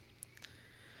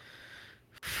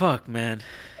 Fuck, man.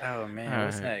 Oh man, All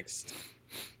what's right. next?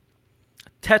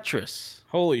 Tetris.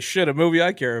 Holy shit, a movie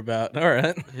I care about. All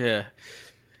right. Yeah.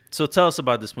 So tell us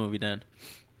about this movie, then.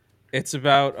 It's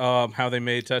about how they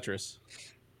made Tetris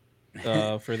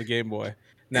for the Game Boy.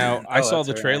 Now, I Oh, saw that's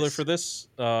the very trailer nice. for this.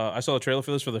 I saw the trailer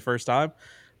for this for the first time. I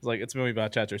was like, it's a movie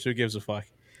about Tetris. Who gives a fuck?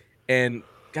 And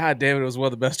god damn it, it was one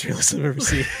of the best trailers I've ever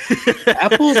seen.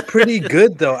 Apple's pretty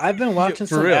good though. I've been watching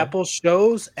for some real. Apple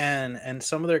shows and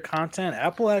some of their content.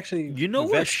 Apple actually You know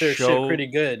what vets their show- shit pretty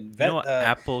good. You know what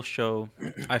Apple show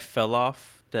I fell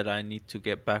off that I need to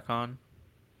get back on?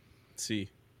 Seen.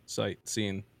 Saw.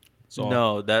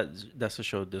 No, that's a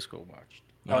show Disco watched.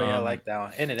 Oh yeah, I Um, like that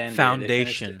one. And it ended.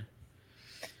 Foundation.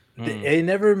 They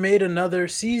never made another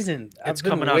season. It's I've been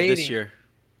coming out waiting. this year.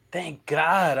 Thank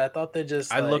God. I thought they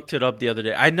just. I looked it up the other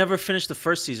day. I never finished the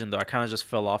first season though. I kind of just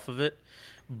fell off of it.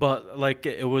 But like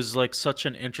it was like such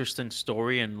an interesting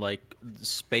story and like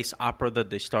space opera that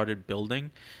they started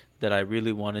building that I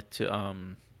really wanted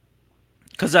to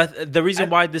because the reason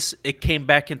why it came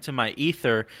back into my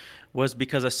ether was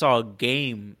because I saw a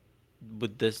game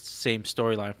with this same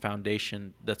storyline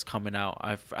Foundation that's coming out.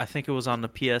 I think it was on the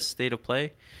PS State of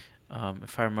Play,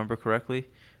 if I remember correctly.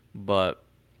 But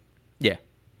yeah.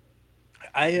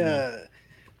 I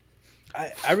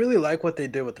really like what they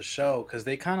did with the show because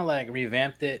they kind of like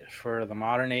revamped it for the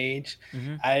modern age.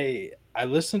 Mhm. I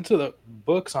listened to the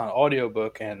books on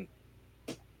audiobook and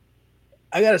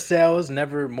I gotta say I was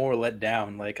never more let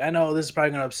down. Like I know this is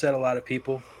probably gonna upset a lot of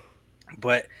people,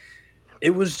 but it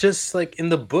was just like in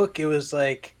the book it was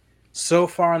like so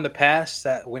far in the past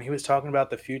that when he was talking about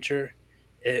the future,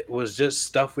 it was just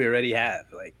stuff we already have.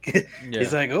 Like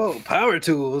he's like, oh, power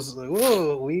tools. Like,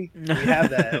 whoa, we have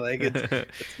that. Like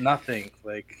it's nothing.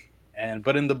 Like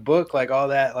but in the book, like all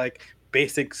that like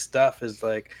basic stuff is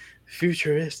like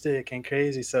futuristic and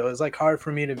crazy. So it's like hard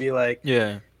for me to be like,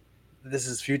 Yeah. this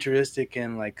is futuristic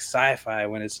and like sci-fi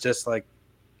when it's just like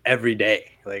every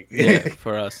day. Like Yeah,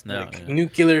 for us now. like yeah.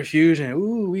 nuclear fusion.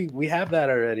 Ooh, we have that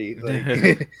already.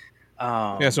 Like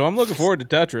Yeah, so I'm looking forward to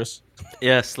Tetris.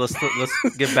 Yes, let's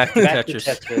get back to back to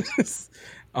Tetris.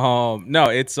 Tetris. No,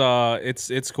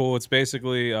 it's cool. It's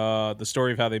basically the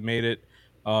story of how they made it.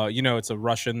 It's a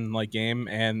Russian like game,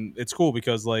 and it's cool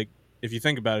because like if you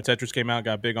think about it, Tetris came out,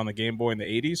 got big on the Game Boy in the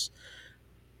 80s,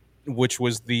 which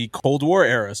was the Cold War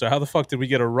era. So how the fuck did we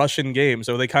get a Russian game?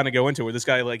 So they kind of go into it. This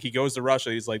guy like he goes to Russia.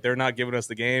 He's like they're not giving us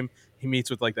the game. He meets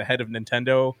with like the head of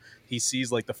Nintendo. He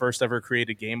sees like the first ever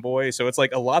created Game Boy. So it's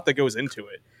like a lot that goes into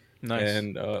it. Nice.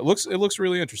 And it looks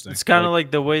really interesting. It's kind of like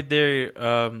the way they,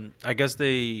 I guess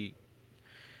they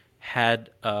had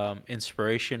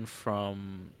inspiration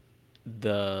from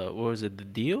what was it? The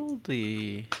Deal,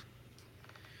 the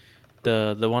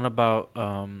one about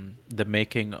the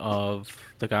making of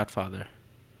The Godfather,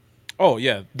 oh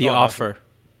yeah, The Offer.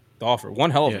 The Offer, one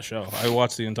hell of Yeah. a show. I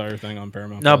watched the entire thing on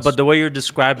Paramount. No, Plus. but the way you're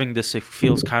describing this, it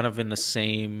feels kind of in the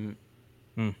same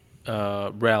Hmm.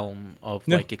 realm of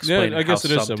Yeah. like explaining I guess how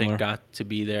it is something similar. got to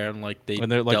be there, and like they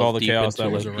And they're, like, delve all the deep chaos into that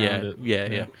was it. around Yeah, it. yeah,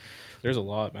 Yeah. There's a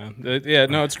lot, man. Yeah,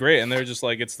 no, it's great, and they're just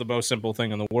like it's the most simple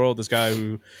thing in the world. This guy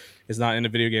who is not into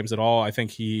video games at all, I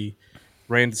think he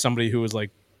ran into somebody who was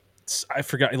like, I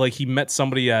forgot, like he met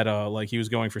somebody at like he was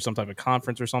going for some type of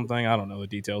conference or something. I don't know the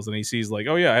details, and he sees like,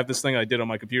 oh yeah, I have this thing I did on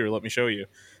my computer. Let me show you.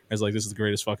 And it's like this is the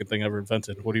greatest fucking thing ever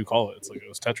invented. What do you call it? It's like it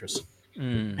was Tetris.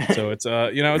 Mm. So it's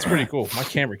it's pretty cool. My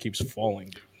camera keeps falling,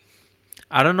 dude.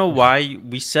 I don't know why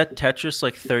we said Tetris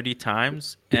like 30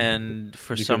 times, and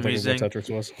for You some couldn't think of reason,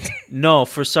 what Tetris was. no,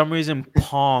 for some reason,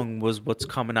 Pong was what's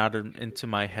coming into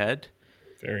my head.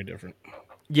 Very different.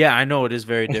 Yeah, I know it is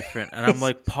very different, and I'm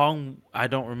like Pong. I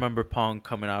don't remember Pong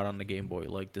coming out on the Game Boy.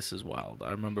 Like this is wild.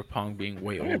 I remember Pong being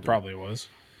way older. It probably was.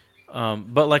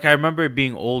 But like I remember it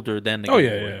being older than the Oh,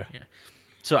 Game yeah, Boy. yeah.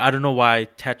 So I don't know why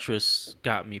Tetris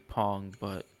got me Pong,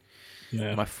 but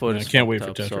Yeah, my foot yeah, is I can't fucked wait for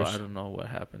up, so Tetris. I don't know what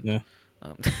happened. Yeah.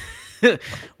 Um,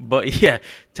 but yeah,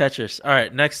 Tetris. All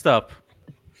right, next up,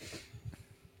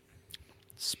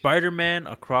 Spider-Man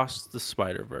Across the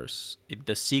Spider-Verse,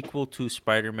 the sequel to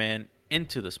Spider-Man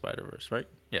Into the Spider-Verse, right?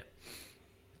 Yeah.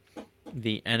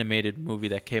 The animated movie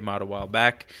that came out a while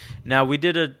back. Now, we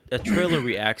did a trailer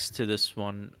reacts to this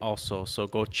one also, so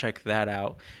go check that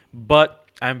out. But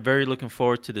I'm very looking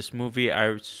forward to this movie.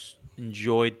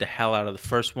 Enjoyed the hell out of the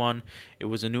first one. It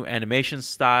was a new animation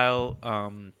style.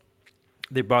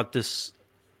 They brought this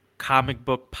comic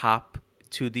book pop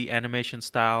to the animation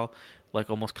style, like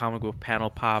almost comic book panel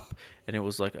pop, and it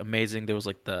was like amazing. There was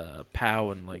like the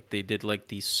pow, and like they did like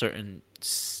these certain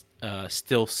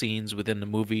still scenes within the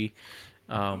movie,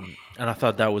 and I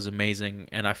thought that was amazing.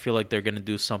 And I feel like they're gonna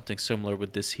do something similar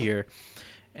with this here.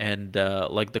 And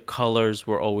like the colors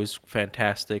were always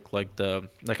fantastic. Like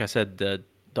I said, the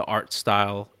art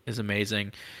style is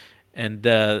amazing, and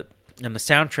the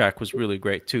soundtrack was really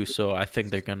great too. So I think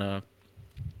they're gonna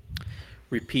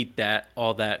repeat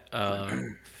all that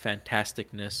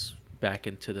fantasticness back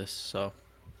into this. So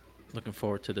looking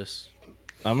forward to this.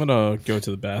 I'm gonna go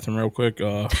to the bathroom real quick.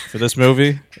 For this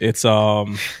movie, it's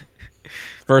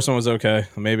first one was okay.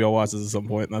 Maybe I'll watch this at some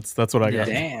point. That's what I got.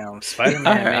 Damn,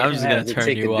 Spider-Man. I'm just gonna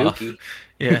turn you off.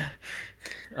 Yeah.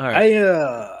 All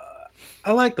right.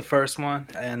 I like the first one,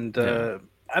 and Yeah.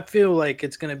 I feel like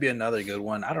it's gonna be another good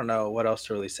one. I don't know what else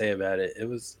to really say about it.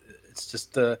 It's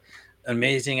just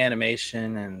amazing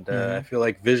animation, and I feel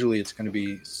like visually it's gonna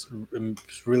be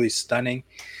really stunning.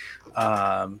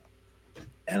 And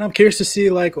I'm curious to see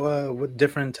like what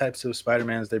different types of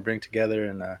Spider-Mans they bring together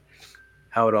and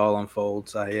how it all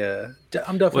unfolds. I'm definitely.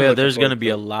 Well, looking there's forward gonna be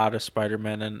to a it. lot of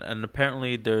Spider-Man, and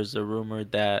apparently there's a rumor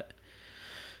that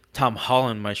Tom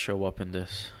Holland might show up in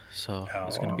this. So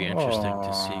it's gonna be interesting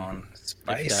to see Oh,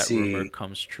 if that rumor spicy.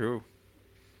 comes true.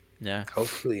 Yeah.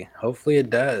 Hopefully it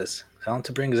does. Tell him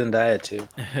to bring Zendaya too.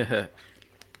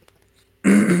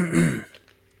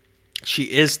 She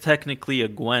is technically a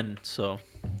Gwen, so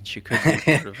she could be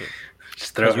part of it.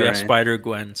 Just throw Because we her have in. Spider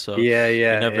Gwen, so Yeah, you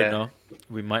yeah, never yeah. know.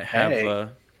 We might have Hey.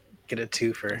 Get a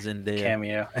two for Zendaya.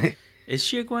 cameo. Is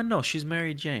she a Gwen? No, she's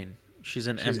Mary Jane. She's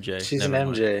an MJ. She's an Never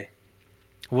mind. MJ.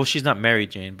 Well, she's not Mary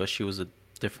Jane, but she was a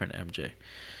different MJ.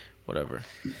 Whatever.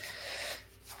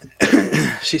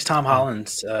 She's Tom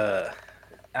Holland's. I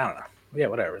don't know. Yeah,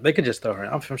 whatever. They could just throw her in.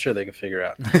 I'm sure they could figure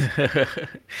out.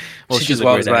 Well, She she's just a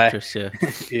walks great by. actress, yeah.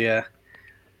 Yeah.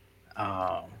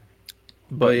 Um,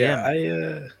 But yeah,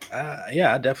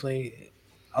 yeah, I'll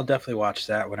definitely watch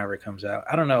that whenever it comes out.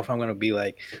 I don't know if I'm going to be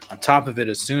like on top of it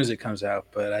as soon as it comes out,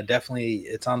 but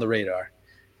it's on the radar.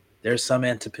 There's some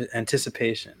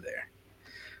anticipation there.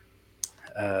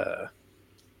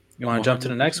 You want to jump to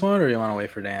the next one, or you want to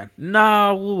wait for Dan?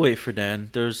 nah, we'll wait for Dan.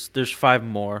 There's 5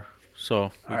 more, so we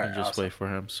All can right, just awesome. wait for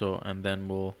him. So and then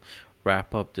we'll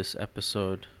wrap up this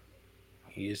episode.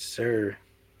 Yes, sir.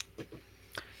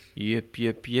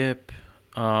 Yep.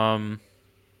 Um,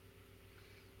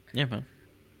 yeah, man.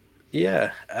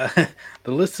 Yeah,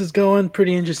 the list is going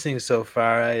pretty interesting so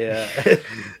far.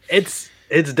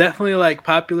 It's definitely like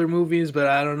popular movies, but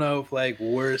I don't know if like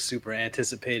we're super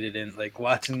anticipated in like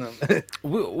watching them.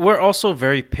 We're also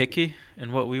very picky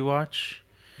in what we watch.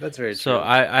 That's very So true.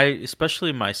 I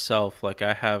especially myself, like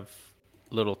I have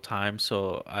little time,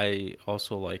 so I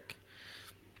also like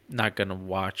not gonna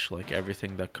watch like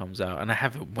everything that comes out, and I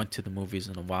haven't went to the movies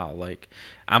in a while. Like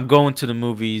I'm going to the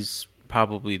movies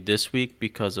probably this week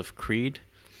because of Creed,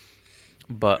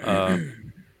 but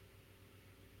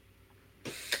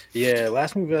Yeah,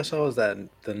 last movie I saw was the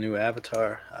new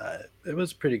Avatar. It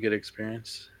was a pretty good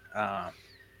experience.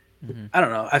 mhm. I don't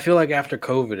know. I feel like after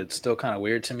COVID, it's still kind of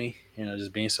weird to me.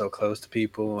 Just being so close to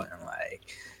people and like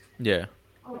Yeah,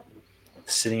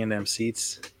 sitting in them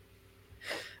seats.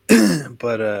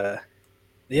 But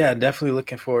Yeah, definitely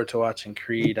looking forward to watching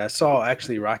Creed. I saw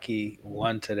actually Rocky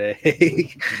 1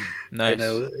 today. And Nice.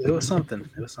 it was something.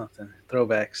 It was something.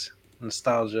 Throwbacks,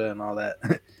 nostalgia, and all that.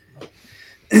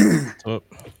 So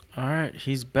All right,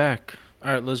 he's back.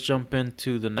 All right, let's jump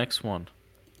into the next one.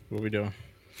 what we doing?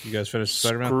 You guys finished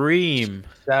Spider-Man? Scream.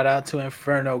 Shout out to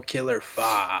Inferno Killer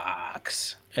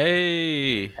Fox.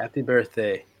 Hey. Happy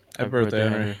birthday. Happy birthday,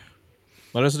 Henry.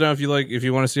 Let us know if you want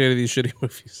to see any of these shitty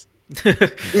movies.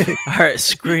 All right,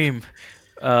 Scream.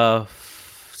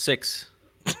 6.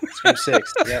 Scream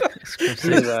 6. Yep. Scream He was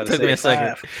 6. about to Took me say a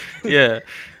second. 5. Yeah.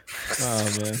 Oh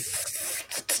man.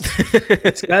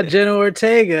 It's got Jenna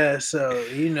Ortega, so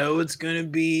you know it's gonna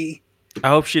be. I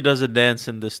hope she does a dance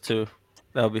in this too.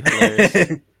 That would be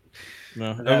hilarious.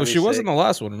 No, That'd well, be she wasn't sick. the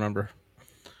last one. Remember,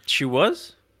 She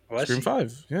was? Was Scream she?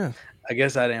 5. Yeah, I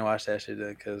guess I didn't watch that shit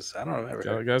then because I don't remember.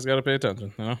 Her. guys got to pay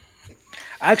attention. You know.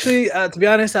 Actually, to be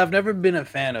honest, I've never been a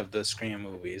fan of the Scream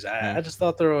movies. Yeah. I just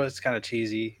thought they were always kind of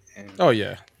cheesy. And, Oh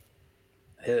yeah.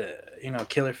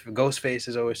 Killer Ghostface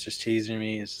is always just cheesing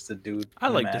me. It's just a dude. I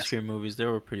in a like the mask. Scream movies. They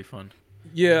were pretty fun.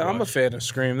 Yeah, I'm a fan of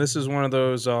Scream. This is one of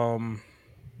those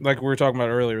like we were talking about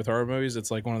earlier with horror movies. It's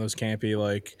like one of those campy,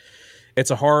 like it's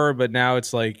a horror, but now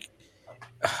it's like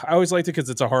I always liked it because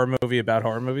it's a horror movie about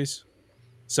horror movies.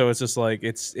 So it's just like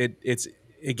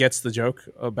it gets the joke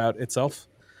about itself.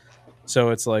 So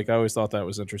it's like I always thought that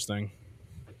was interesting.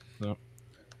 So,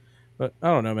 but I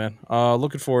don't know, man.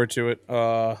 Looking forward to it.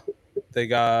 They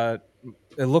got.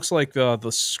 It looks like the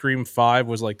Scream 5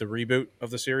 was like the reboot of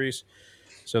the series,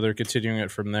 so they're continuing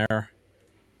it from there.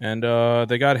 And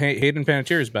they got Hayden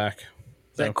Panettiere's back.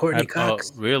 Is that Courtney Oh,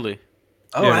 Cox? really?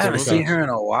 Oh, Yeah, I it's haven't Courtney seen Cox. her in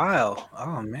a while.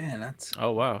 Oh man, that's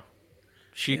Oh, wow.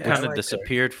 She Yeah, I kind of like her.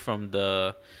 disappeared from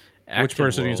the acting Which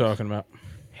person are you world. talking about?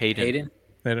 Hayden. Hayden.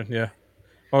 Hayden, yeah.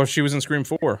 Oh, she was in Scream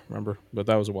 4, remember? But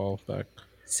that was a while back.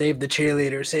 Save the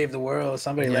cheerleader, save the world.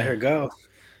 Somebody let Yeah. her go.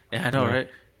 Yeah, I know, Yeah. right?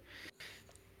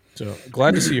 So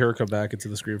glad to see her come back into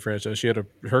the Scream franchise.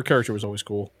 Her character was always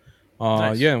cool.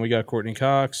 Nice. Yeah, and we got Courtney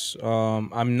Cox.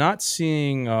 I'm not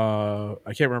seeing. I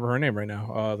can't remember her name right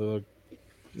now. The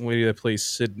lady that plays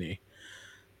Sydney,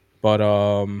 but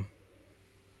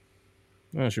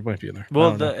she might be in there. I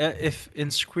Well, don't know. if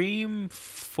in Scream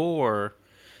 4,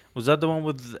 was that the one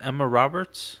with Emma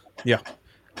Roberts? Yeah,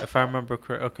 If I remember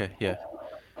correct. Okay, yeah.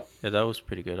 Yeah, that was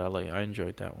pretty good. I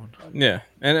enjoyed that one. yeah,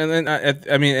 and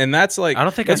I mean, and that's like I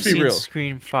don't think let's I've be seen real.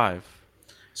 Scream 5.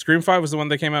 Scream 5 was the one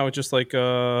that came out with just like it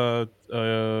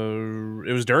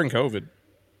was during COVID.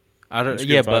 I don't.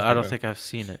 Scream Yeah, 5 but I came don't out. think I've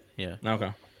seen it. Yeah.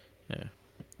 Okay. Yeah.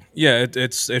 Yeah,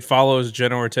 it follows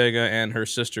Jenna Ortega and her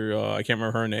sister. I can't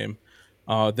remember her name.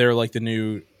 They're like the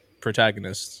new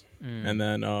protagonists, and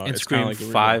then In it's Scream kinda like the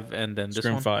reboot. 5 and then this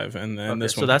Scream one. 5, and then Okay,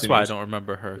 this so one. that's why I continues. don't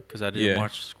remember her because I didn't Yeah.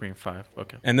 watch Scream 5.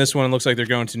 Okay. And this one looks like they're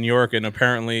going to New York, and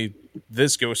apparently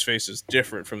this Ghostface is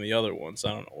different from the other ones.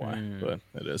 I don't know why, but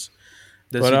it is.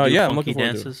 Does But, he do yeah, I'm funky looking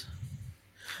forward to it. dances?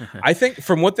 I think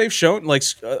from what they've shown, like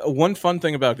one fun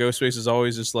thing about Ghostface is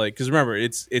always just like because remember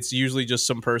it's usually just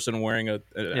some person wearing an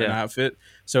Yeah. outfit,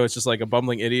 so it's just like a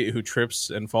bumbling idiot who trips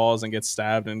and falls and gets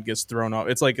stabbed and gets thrown off.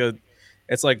 It's like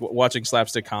watching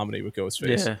slapstick comedy with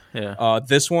Ghostface. Yeah, yeah.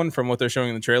 This one, from what they're showing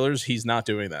in the trailers, he's not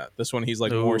doing that. This one, he's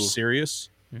like more Ooh. serious.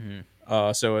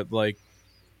 So it like,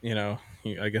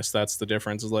 I guess that's the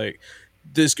difference. Is like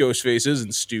this Ghostface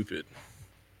isn't stupid.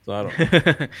 So I don't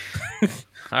know.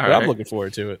 All But right. I'm looking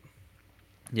forward to it.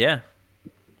 Yeah.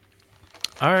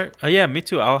 All right. Yeah, me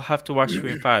too. I'll have to watch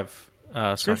Scream 5.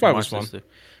 So Scream I can 5 was watch this fun. too.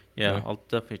 Yeah, Yeah. I'll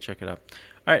definitely check it out.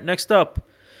 All right, next up,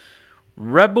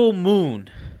 Rebel Moon,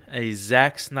 a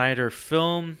Zack Snyder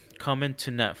film coming to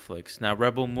Netflix. Now,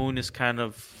 Rebel Moon is kind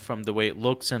of from the way it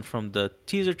looks and from the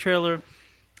teaser trailer.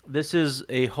 This is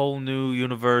a whole new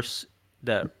universe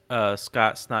that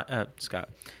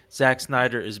Zack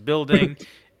Snyder is building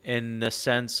in the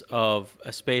sense of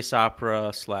a space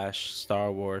opera /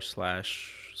 Star Wars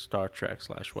 / Star Trek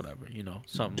 / whatever,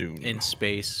 some Dune. in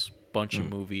space, bunch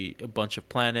of a bunch of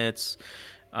planets.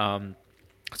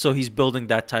 So he's building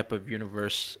that type of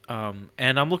universe,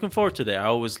 and I'm looking forward to that. I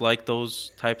always like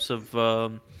those types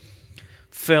of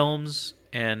films,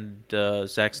 and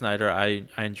Zack Snyder, I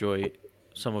enjoy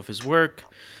some of his work,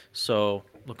 so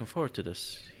looking forward to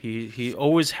this. He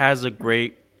always has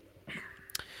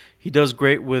he does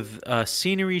great with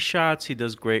scenery shots. He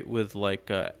does great with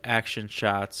like action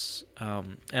shots,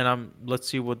 and let's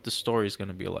see what the story is going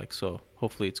to be like. So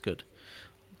hopefully it's good.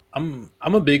 I'm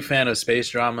a big fan of space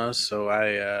dramas, so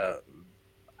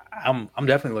I'm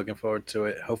definitely looking forward to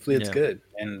it. Hopefully it's Yeah. good,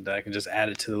 and I can just add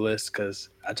it to the list because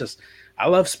I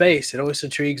love space. It always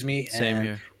intrigues me. Same and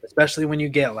here. especially when you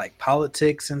get like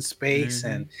politics in space Hmm.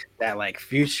 and that like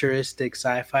futuristic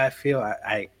sci-fi feel.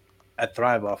 I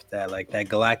thrive off that, like that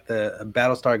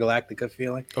Battlestar Galactica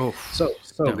feeling. Oh, So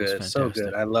that was good, so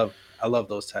good. fantastic. I love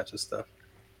those types of stuff.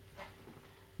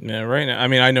 Yeah, right now. I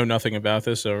mean, I know nothing about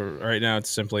this, so right now it's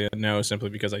simply a no, simply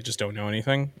because I just don't know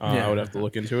anything. I Yeah, would have to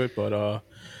look into it, but I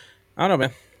don't know,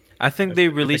 man. I think I they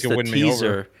think it released a win me over.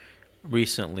 teaser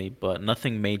recently, but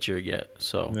nothing major yet.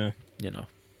 So, Yeah, you know,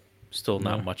 still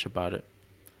not yeah. much about it.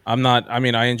 I'm not. I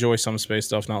mean, I enjoy some space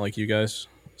stuff, not like you guys.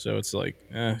 So it's like,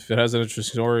 if it has an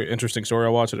interesting story,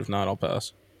 I'll watch it. If not, I'll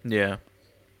pass. Yeah.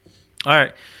 All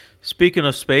right. Speaking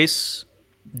of space,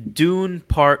 Dune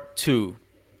Part 2.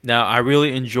 Now, I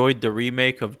really enjoyed the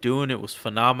remake of Dune. It was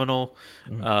phenomenal.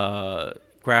 Mhm. Uh,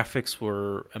 Graphics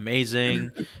were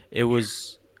amazing. It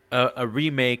was a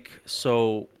remake,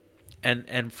 so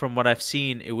and from what I've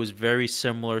seen, it was very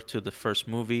similar to the first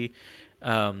movie,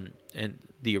 and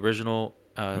the original,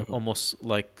 Mhm. almost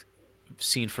like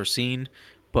scene for scene,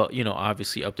 but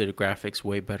obviously updated graphics,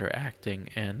 way better acting,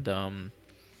 and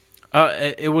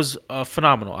it was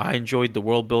phenomenal. I enjoyed the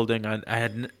world building.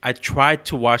 I tried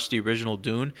to watch the original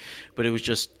Dune, but it was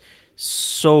just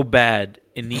so bad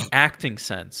in the acting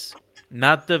sense,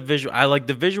 not the visual. I like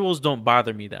the visuals don't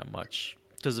bother me that much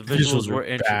because the visuals Visuals are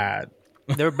were bad.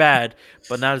 they're bad,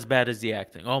 but not as bad as the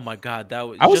acting. Oh my god, that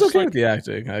was I was okay with the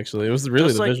acting. Actually, it was really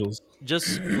just the like visuals.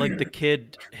 just like the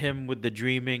kid, him with the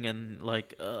dreaming and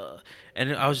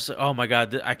and I was just like, oh my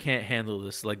god, I can't handle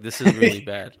this. Like this is really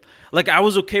bad. Like I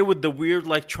was okay with the weird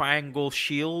like triangle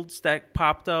shields that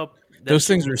popped up. That Those shit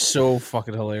things was are so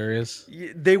fucking hilarious.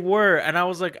 they were, and I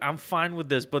was like, I'm fine with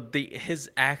this, but his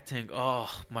acting, oh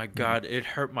my god, it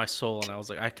hurt my soul, and I was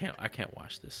like, I can't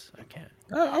watch this. I can't.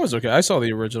 I was okay. I saw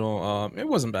the original. It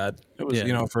wasn't bad. It was,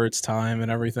 Yeah. for its time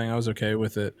and everything. I was okay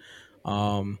with it.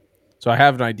 Um, so I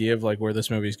have an idea of like where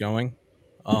this movie's going.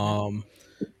 Um,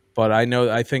 but I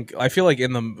feel like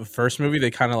in the first movie they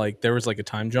kind of like there was like a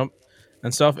time jump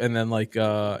and stuff, and then like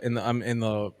in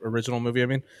the original movie, I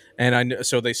mean, and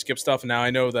so they skip stuff. And now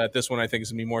I know that this one I think is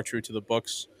gonna be more true to the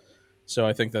books. So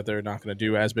I think that they're not going to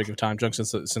do as big of a time jump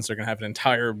since they're going to have an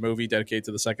entire movie dedicated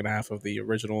to the second half of the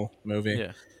original movie.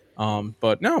 Yeah.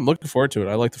 But no, I'm looking forward to it.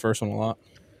 I like the first one a lot.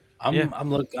 Yeah.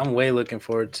 I'm way looking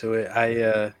forward to it.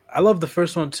 I love the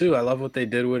first one too. I love what they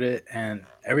did with it, and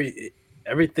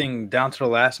everything down to the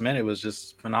last minute was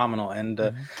just phenomenal. And Hmm.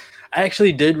 I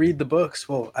actually did read the books.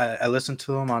 Well, I listened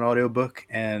to them on audiobook,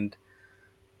 and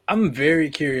I'm very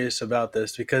curious about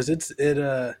this because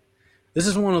this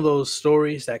is one of those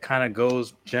stories that kind of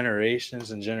goes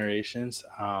generations and generations.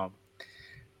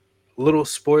 Little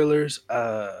spoilers.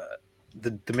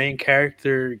 The main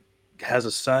character has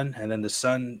a son, and then the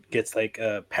son gets like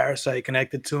a parasite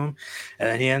connected to him, and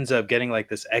then he ends up getting like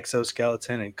this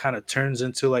exoskeleton and kind of turns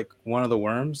into like one of the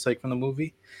worms, like from the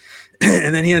movie.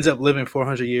 And then he ends up living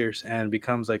 400 years and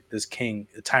becomes like this king,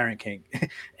 a tyrant king,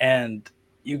 and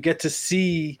you get to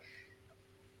see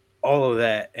all of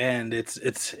that, and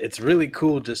it's really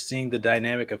cool just seeing the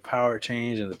dynamic of power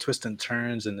change and the twists and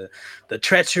turns and the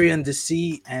treachery and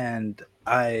deceit. And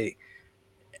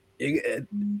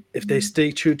if they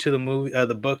stay true to the movie,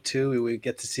 the book too, we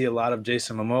get to see a lot of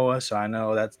Jason Momoa. So I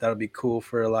know that'll be cool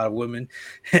for a lot of women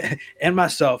and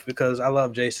myself because I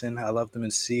love Jason. I loved him in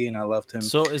C, and I loved him.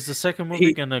 So is the second movie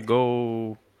He gonna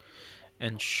go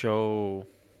and show?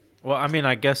 Well, I mean,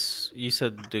 I guess you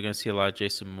said they're gonna see a lot of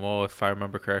Jason Momoa. If I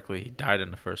remember correctly, he died in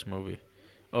the first movie,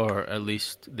 or at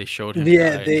least they showed him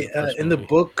Yeah, die in they the first in the movie.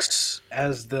 books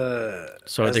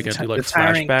So are they gonna do like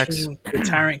flashbacks? The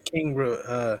tyrant king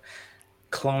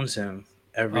clones him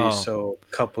every Oh, so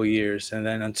couple years, and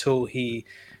then until he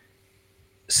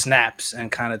snaps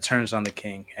and kind of turns on the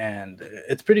king. And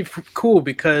it's pretty cool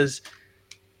because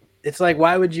it's like,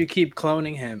 why would you keep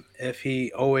cloning him if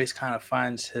he always kind of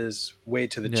finds his way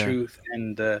to the yeah. truth?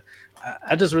 And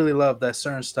I just really love that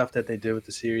certain stuff that they did with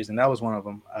the series, and that was one of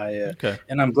them. Okay.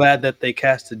 And I'm glad that they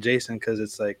casted Jason because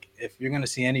it's like, if you're gonna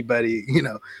see anybody,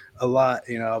 a lot,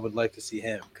 I would like to see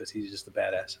him because he's just a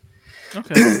badass.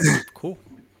 Okay. Cool.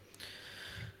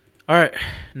 All right.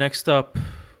 Next up,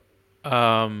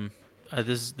 um,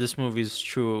 this movie is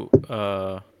true.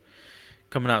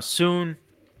 Coming out soon,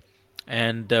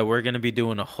 and we're gonna be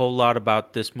doing a whole lot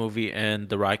about this movie and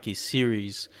the Rocky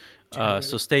series.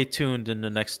 So stay tuned in the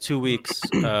next 2 weeks.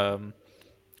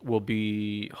 We'll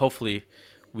be hopefully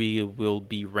we will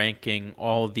be ranking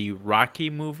all the Rocky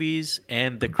movies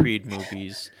and the Creed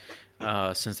movies,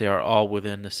 since they are all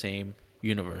within the same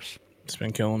universe. It's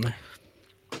been killing me.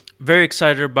 Very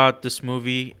excited about this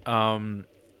movie.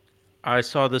 I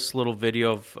saw this little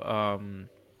video of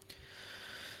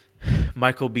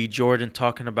Michael B. Jordan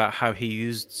talking about how he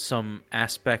used some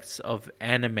aspects of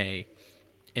anime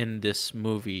in this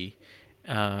movie,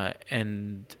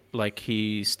 and like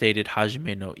he stated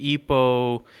Hajime no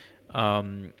Ippo,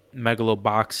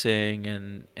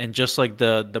 megaloboxing, and just like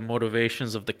the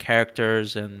motivations of the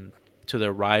characters and to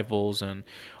their rivals and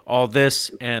all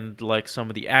this, and like some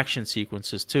of the action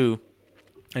sequences too.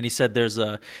 And he said there's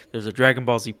a Dragon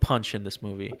Ball Z punch in this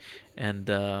movie, and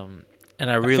I I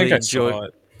think really I enjoy. saw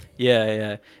it. Yeah,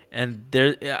 yeah, and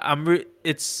there, yeah,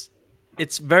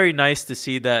 it's very nice to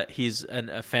see that he's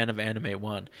a fan of anime,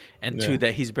 one, and two, Yeah.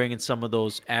 that he's bringing some of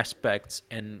those aspects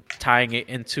and tying it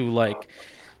into like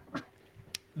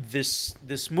this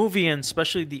movie, and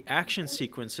especially the action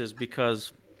sequences,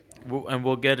 because and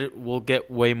we'll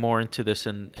get way more into this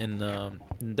in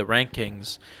the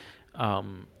rankings,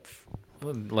 um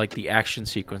like the action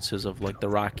sequences of like the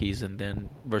Rockies and then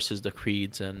versus the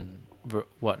Creeds and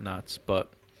whatnots.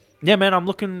 But yeah, man, I'm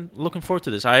looking forward to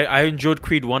this. I enjoyed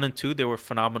Creed 1 and 2. They were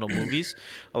phenomenal movies,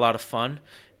 a lot of fun,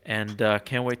 and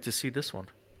can't wait to see this one.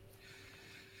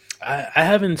 I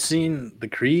haven't seen the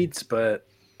Creeds, but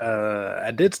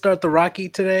I did start the Rocky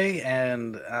today,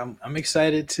 and I'm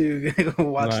excited to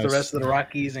watch the Nice. rest of the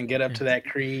Rockies and get up to that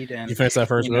Creed. You And finished that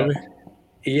first you know, movie?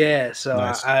 yeah, so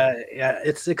Nice. yeah,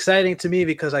 it's exciting to me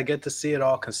because I get to see it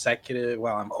all consecutive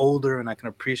while I'm older, and I can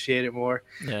appreciate it more.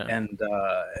 Yeah. And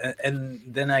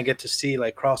then I get to see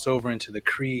like crossover into the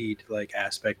Creed like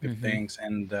aspect of Hmm. things,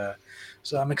 and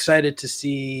so I'm excited to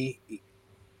see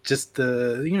just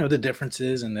the the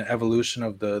differences and the evolution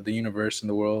of the universe and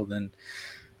the world. And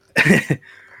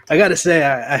I gotta say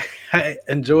I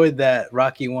enjoyed that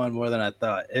Rocky one more than I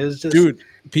thought. It was just Dude,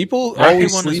 people Rocky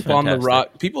always 1 is sleep on the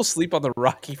fantastic. People sleep on the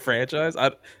Rocky franchise. I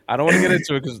don't want to get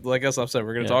into it because, like as I've said,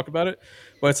 we're going to Yeah. talk about it.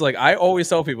 But it's like I always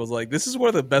tell people, it's like this is one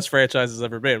of the best franchises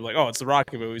ever made. I'm like, oh, it's the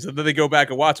Rocky movies, and then they go back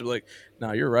and watch it. Like,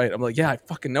 no, you're right. I'm like, yeah, I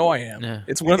fucking know I am. Yeah.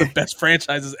 It's one of the best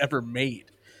franchises ever made.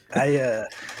 I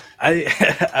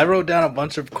I wrote down a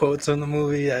bunch of quotes on the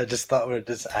movie. I just thought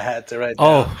I had to write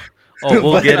down.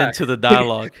 We'll But get into the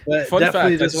dialogue. but Fun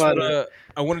definitely fact: just wanted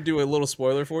I want to do a little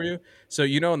spoiler for you. So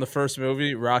in the first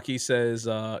movie, Rocky says,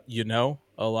 "You know,"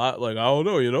 a lot. Like, I don't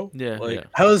know, Yeah, like yeah,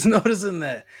 I was noticing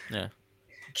that. yeah.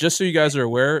 just so you guys are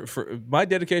aware, for my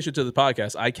dedication to the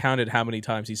podcast, I counted how many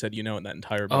times he said "you know" in that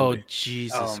entire Oh, movie.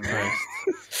 Jesus Oh man,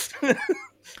 Christ.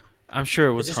 I'm sure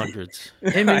it was Just- hundreds.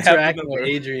 him I have the interacting with number.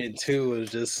 Adrian too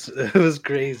was just it was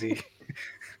crazy.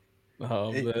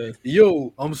 Oh, man.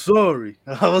 Yo, I'm sorry.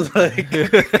 I was like,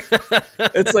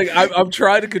 It's like I'm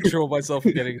trying to control myself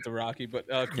from getting into Rocky, but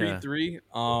Creed Yeah. 3,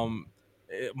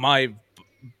 my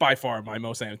by far my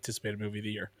most anticipated movie of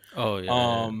the year. Oh,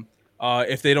 yeah.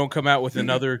 If they don't come out with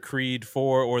another Creed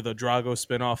 4 or the Drago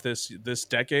spinoff this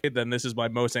decade, then this is my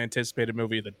most anticipated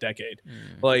movie of the decade. Yeah.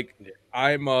 Like,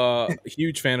 I'm a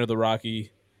huge fan of the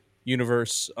Rocky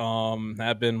universe.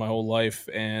 Have been my whole life,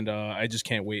 and I just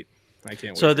can't wait. I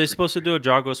can't wait. So are for they Creed. supposed to do a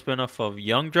Drago spinoff of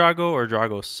young Drago or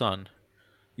Drago's son?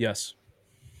 Yes.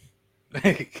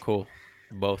 Cool.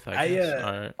 Both, I I guess.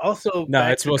 All right, also No,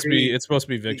 back it's to supposed to be Creed, it's supposed to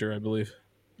be Victor, I believe.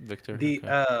 Victor. the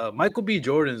Okay. Michael B.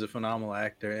 Jordan is a phenomenal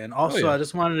actor, and also yeah. I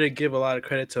just wanted to give a lot of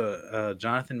credit to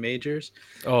Jonathan Majors.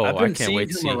 Oh, I've I been can't seeing wait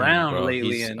to him see him, around bro.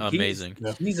 lately, He's and amazing.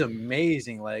 Yeah. he's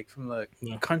amazing. Like from the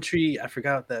Yeah. country, I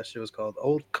forgot what that shit was called.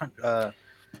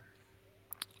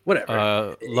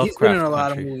 Whatever. He's been in Lovecraft a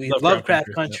lot of Country. movies. Lovecraft Lovecraft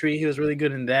Country, Country. He was really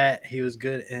good in that. He was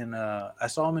good in. I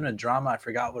saw him in a drama. I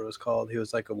forgot what it was called. He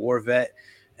was like a war vet,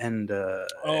 and I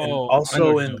know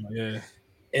also what you're in talking about, yeah.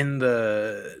 in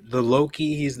the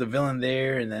Loki, he's the villain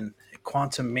there, and then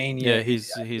Quantum Mania. Yeah,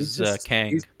 he's just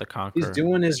Kang he's the he's Conqueror.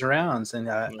 doing his rounds, and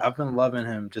Yeah. I've been loving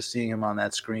him. Just seeing him on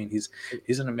that screen,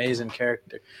 he's an amazing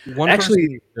character. One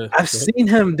Actually, person, I've seen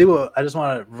him do a. I just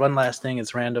want to one last thing.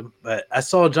 It's random, but I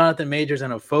saw Jonathan Majors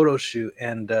in a photo shoot,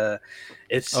 and it Oh,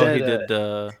 he said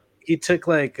did. he took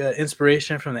like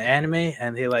inspiration from the anime,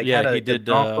 and he like Yeah, had he a did.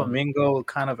 Don Flamingo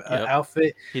kind of Yep.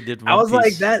 outfit. He did I One was like,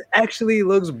 Piece. that actually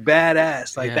looks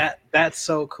badass. Like Yeah. that's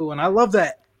so cool, and I love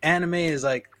that anime is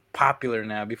like popular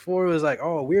now. Before it was like,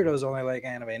 oh, weirdos only like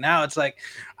anime. Now it's like,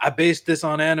 I based this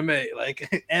on anime.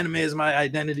 Like anime is my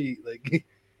identity. Like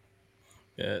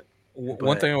Yeah. One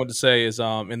But- thing I want to say is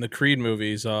in the Creed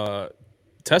movies,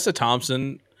 Tessa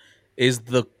Thompson is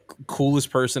the coolest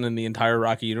person in the entire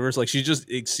Rocky universe. Like she's just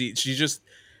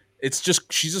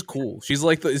cool. She's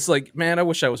like it's like, man, I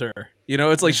wish I was her.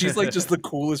 It's like she's like just the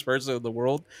coolest person in the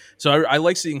world. So I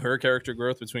like seeing her character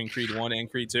growth between Creed 1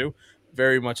 and Creed 2.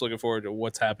 Very much looking forward to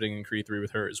what's happening in Creed 3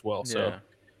 with her as well. So Yeah.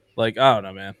 like, I don't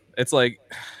know, man. It's like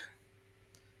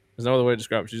there's no other way to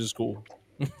describe it. She's just cool.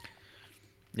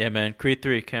 Yeah, man. Creed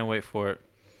 3, can't wait for it.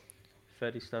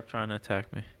 Fetty, stop trying to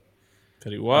attack me.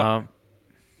 Tell you what. All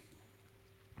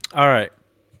right.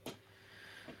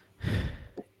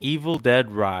 Evil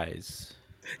Dead Rise.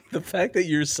 The fact that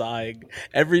you're sighing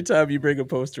every time you bring a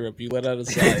poster up, you let out a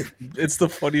sigh. It's the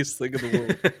funniest thing in the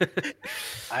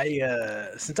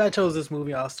world. Since I chose this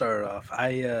movie, I'll start off.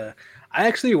 I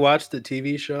actually watched the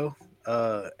TV show,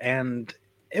 and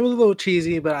it was a little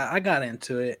cheesy, but I got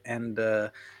into it, and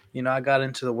I got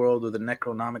into the world of the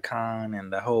Necronomicon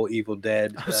and the whole Evil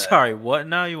Dead. I'm sorry, what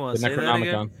now? You want The to say that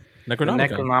again? Necronomicon. The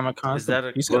Necronomicon. Necronomicon. Is that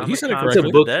a He said it comic con It's a correctly.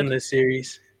 for book the from dead? the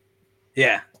series.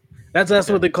 Yeah, that's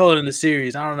Okay. what they call it in the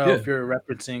series. I don't know Yeah. if you're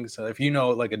referencing, so if you know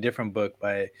like a different book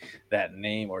by that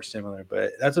name or similar,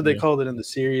 but that's what they Yeah. called it in the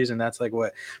series, and that's like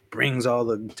what brings all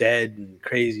the dead and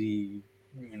crazy,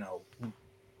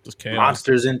 Just chaos.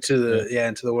 monsters into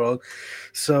the world.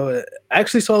 So I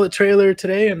actually saw the trailer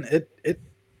today, and it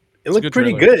a looked good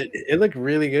pretty trailer. good. It looked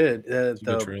really good. a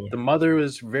good trailer. The mother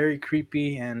was very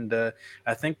creepy, and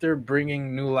I think they're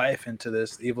bringing new life into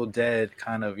this Evil Dead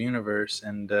kind of universe.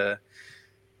 And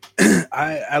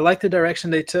I like the direction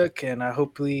they took, and I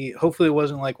hopefully it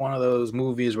wasn't like one of those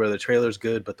movies where the trailer's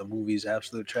good but the movie's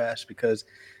absolute trash, because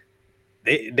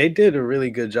they did a really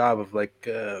good job of like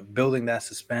building that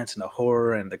suspense and the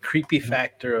horror and the creepy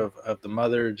factor of the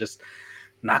mother just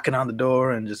knocking on the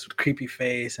door and just with creepy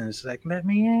face, and it's like, let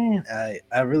me in.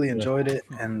 I really enjoyed it,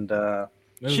 and It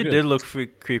was She good. did look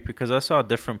creepy because I saw a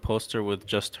different poster with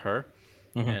just her,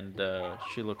 Mhm. and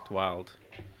she looked wild.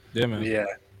 Yeah, man. yeah.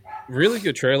 Really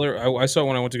good trailer. I saw it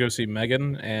when I went to go see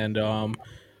Megan, and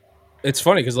it's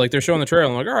funny because like they're showing the trailer.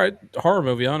 I'm like, all right, horror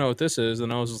movie. I don't know what this is,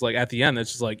 and I was just like, at the end,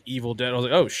 it's just like Evil Dead. I was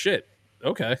like, oh shit,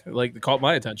 okay, like it caught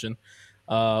my attention.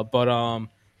 But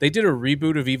they did a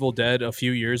reboot of Evil Dead a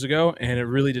few years ago, and it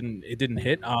really didn't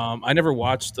hit. I never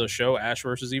watched the show Ash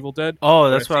versus Evil Dead. Oh, but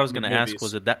that's I've what I seen was the gonna ask. movies.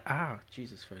 Was it that? Ah,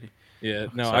 Jesus, Freddy. Yeah,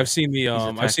 Oh, no, sorry. I've seen the I've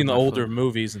attacking seen the my older foot.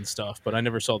 movies and stuff, but I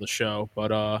never saw the show.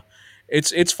 But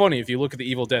it's funny if you look at the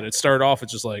Evil Dead. It started off,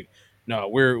 it's just like, no,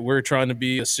 we're trying to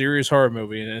be a serious horror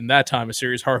movie, and that time a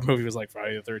serious horror movie was like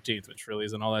Friday the 13th, which really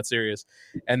isn't all that serious.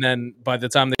 And then by the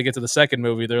time they get to the second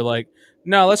movie, they're like,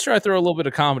 no, let's try to throw a little bit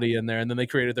of comedy in there, and then they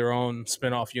created their own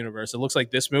spin-off universe. It looks like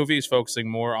this movie is focusing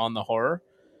more on the horror,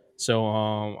 so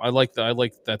I like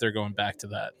that they're going back to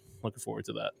that. Looking forward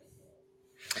to that.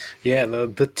 Yeah, the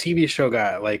TV show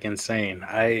got like insane.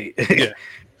 Yeah.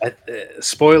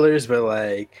 Spoilers, but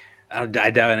like I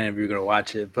doubt any of you are gonna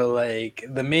watch it. But like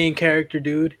the main character,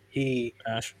 dude, he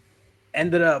Ash.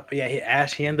 ended up, he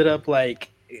ended up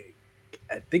like,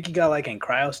 I think he got like in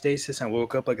cryostasis and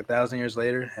woke up like 1,000 years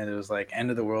later, and it was like end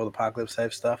of the world apocalypse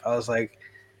type stuff. I was like,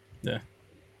 Yeah.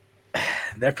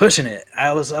 they're pushing it.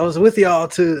 I was with y'all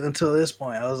too until this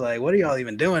point. I was like, what are y'all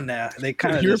even doing now? They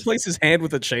kind of He replaced his hand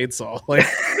with a chainsaw. Like,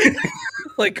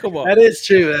 like come on. That is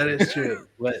true. That is true.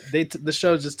 But the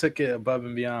show just took it above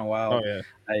and beyond. Wow.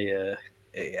 Oh yeah.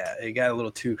 It got a little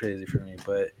too crazy for me.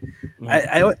 But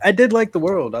Mhm. I did like the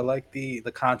world. I like the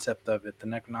concept of it, the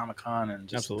Necronomicon, and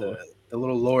just Absolutely. the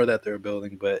little lore that they're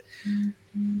building. But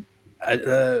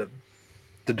the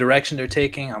direction they're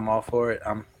taking, I'm all for it.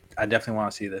 I definitely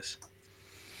want to see this.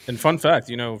 And fun fact,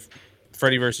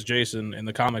 Freddy versus Jason in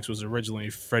the comics was originally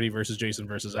Freddy versus Jason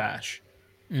versus Ash,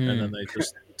 and then they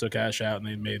just took Ash out and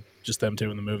they made just them two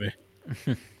in the movie.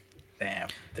 Damn,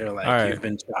 they're like, All right. you've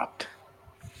been chopped.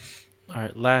 All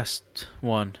right, last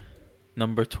one,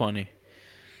 number 20,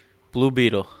 Blue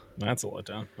Beetle. That's a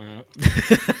letdown. All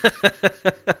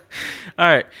right. All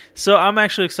right, so I'm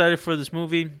actually excited for this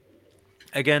movie.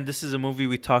 Again, this is a movie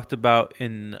we talked about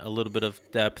in a little bit of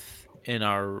depth in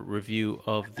our review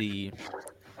of the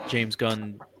James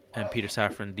Gunn and Peter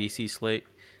Safran DC slate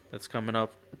that's coming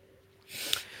up.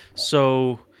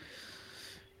 So,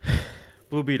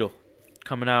 Blue Beetle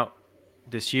coming out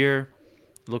this year.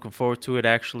 Looking forward to it,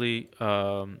 actually.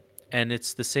 And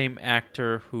it's the same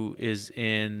actor who is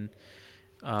in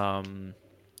Cobra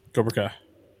Kai.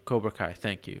 Cobra Kai.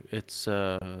 Thank you. It's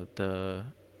the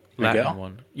Miguel? Latin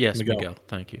one. Yes, Miguel. Miguel.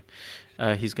 Thank you.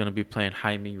 He's going to be playing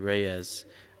Jaime Reyes,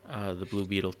 the Blue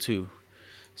Beetle too.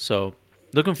 So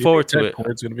looking forward to it.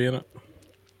 Cord's gonna be in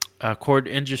it. Cord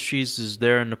Industries is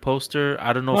there in the poster.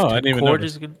 I don't know Oh, if I Ted didn't even Cord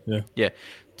notice. is going. Yeah. Yeah.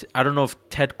 I don't know if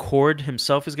Ted Cord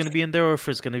himself is going to be in there, or if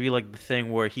it's going to be like the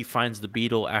thing where he finds the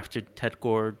beetle after Ted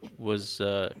Cord was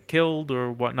killed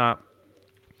or whatnot.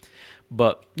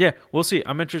 But yeah, we'll see.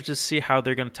 I'm interested to see how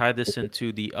they're going to tie this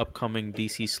into the upcoming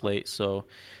DC slate. So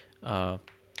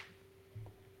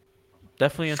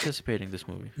definitely anticipating this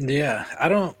movie. Yeah, I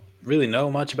don't really know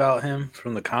much about him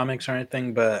from the comics or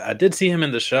anything, but I did see him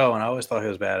in the show, and I always thought he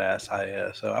was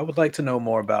badass. So I would like to know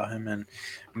more about him, and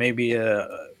maybe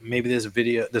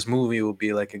this movie will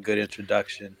be like a good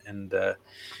introduction, and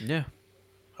Yeah.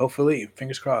 hopefully,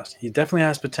 fingers crossed. He definitely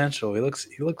has potential. He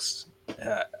looks.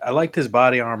 I liked his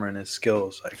body armor and his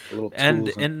skills, like the little And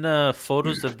tools. in the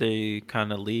photos that they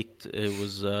kind of leaked, it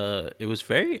was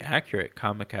very accurate,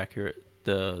 comic accurate,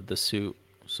 the suit.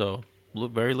 So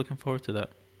very looking forward to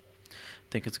that.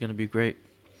 Think it's gonna be great.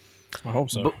 I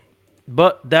hope so.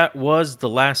 But that was the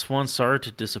last one. Sorry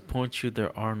to disappoint you.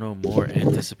 There are no more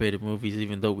anticipated movies,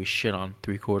 even though we shit on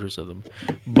 3/4 of them.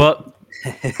 But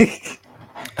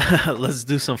let's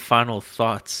do some final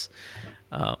thoughts.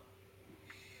 Uh,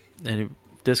 and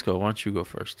Disco, why don't you go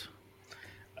first?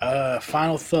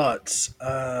 Final thoughts.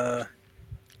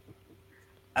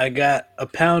 I got a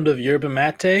pound of yerba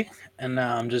mate, and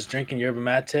now I'm just drinking yerba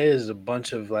mate. There's a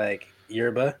bunch of like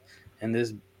yerba in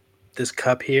this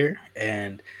cup here,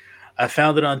 and I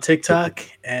found it on TikTok,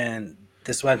 and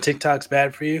this is why TikTok's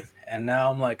bad for you. And now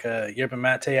I'm like a yerba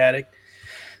mate addict.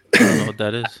 I don't know what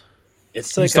that is. It's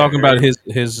He's like talking about his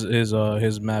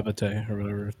mabate or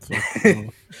whatever.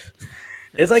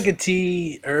 it's like a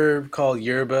tea herb called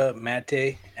yerba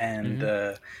mate, and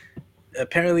Hmm.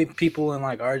 apparently people in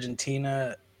like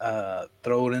Argentina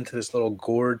throw it into this little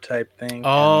gourd type thing,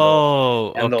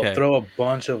 Oh, and they'll okay. throw a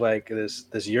bunch of like this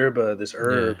yerba, this Yeah.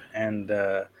 herb, and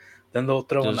then they'll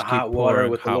throw They'll in the just hot keep water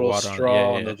pouring with a hot little water on it. Yeah, straw, yeah,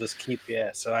 and yeah. they'll just keep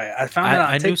So I found it on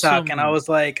I knew TikTok, and I some. was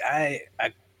like, I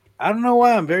don't know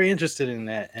why I'm very interested in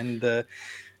that, and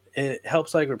it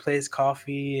helps like replace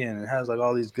coffee, and it has like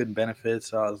all these good benefits.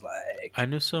 So I was I like,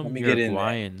 knew let some me get in that.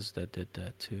 Uruguayans that did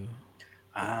that too.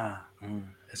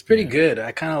 It's pretty Yeah. good.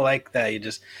 I kind of like that. You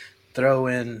just throw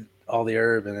in all the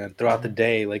herb, and then throughout the Hmm.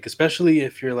 day, like especially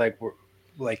if you're like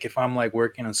if I'm like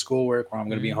working in schoolwork where I'm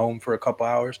going to be Hmm. home for a couple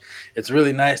hours, it's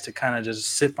really nice to kind of just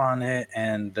sip on it,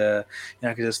 and I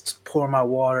can just pour my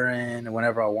water in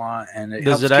whenever I want, and it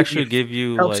Does it actually give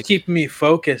you helps like? keep me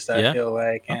focused. I Yeah. feel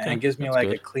like, Okay, and gives me that's like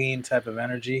a good. clean type of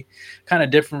energy, kind of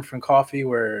different from coffee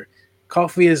where.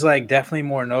 Coffee is like definitely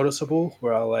more noticeable.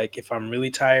 Where I'll like if I'm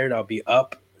really tired, I'll be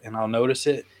up and I'll notice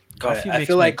it. But Coffee I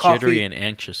feel makes me like jittery and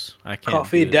anxious. I can't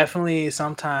coffee do it. definitely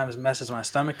sometimes messes my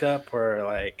stomach up, or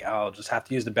like I'll just have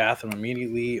to use the bathroom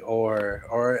immediately,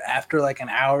 or after like an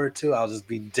hour or two, I'll just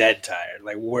be dead tired,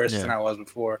 like worse than Yeah. I was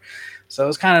before. So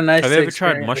it's kind of Have nice you to ever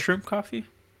tried experience it. mushroom coffee?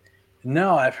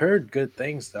 No, I've heard good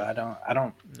things though. I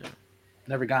don't Yeah.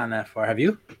 never gotten that far. Have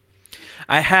you?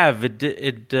 I have.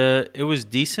 It was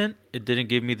decent. It didn't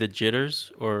give me the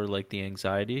jitters or like the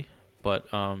anxiety, but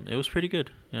it was pretty good.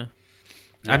 Yeah.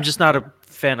 I'm Yeah. just not a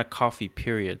fan of coffee,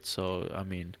 period. So I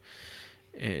mean,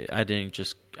 I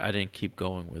didn't keep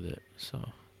going with it. So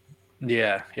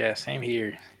Yeah, same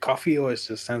here. Coffee always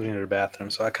just sends me to the bathroom,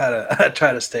 so I kind of I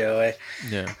try to stay away.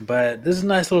 yeah, But this is a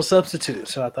nice little substitute,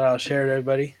 so I thought I'll share it with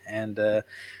everybody. And cool.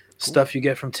 stuff you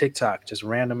get from TikTok, just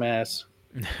random ass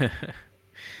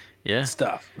Yeah.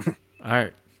 stuff. All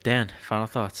right, Dan. Final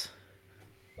thoughts.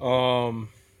 um,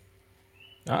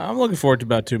 I'm looking forward to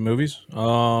about two movies.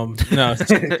 No, no,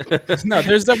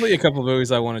 there's definitely a couple of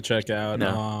movies I want to check out.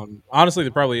 No. Honestly,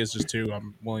 there probably is just two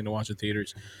I'm willing to watch in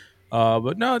theaters.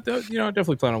 But no,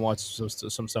 definitely plan on watching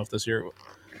some stuff this year.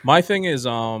 My thing is, a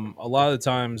lot of the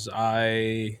times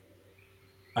I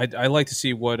like to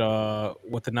see what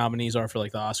the nominees are for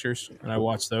like the Oscars, and I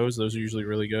watch those. Those are usually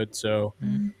really good. So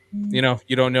Mhm.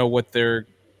 you don't know what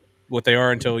they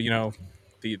are until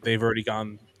they've already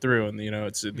gone through, and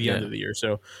it's at the end Yeah. of the year.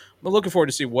 So I'm looking forward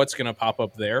to see what's going to pop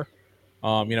up there.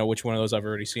 Which one of those I've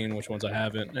already seen, which ones I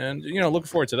haven't, and looking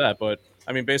forward to that. But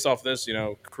I mean, based off this,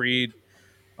 Creed,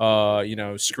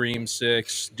 Scream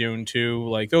 6, Dune 2,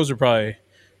 like those are probably,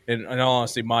 in all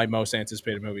honesty, my most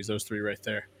anticipated movies. Those three right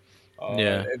there.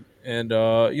 Yeah. Then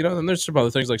there's some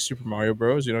other things like Super Mario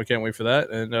Bros. Can't wait for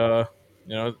that. And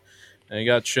you know, and you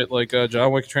got shit like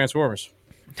John Wick and Transformers.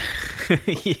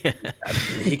 Yeah.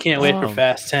 He can't wait for Um.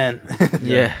 Fast 10. Yeah,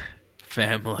 Yeah.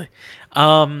 Family.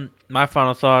 My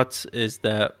final thoughts is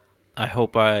that I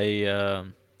hope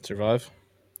survive.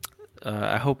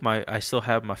 I hope I still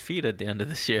have my feet at the end of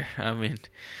this year. I mean,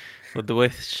 with the way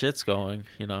shit's going,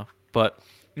 you know. But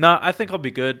no, I think I'll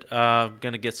be good.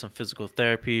 Gonna get some physical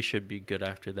therapy. Should be good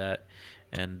after that.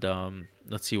 And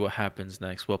let's see what happens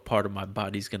next. What part of my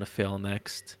body's gonna fail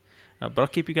next? But I'll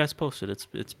keep you guys posted.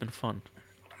 It's been fun.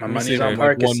 My Let me money's save on it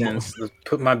Very like fun. one month. Parkinson's. Let's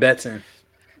put my bets in.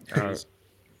 Uh, Does it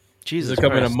Jesus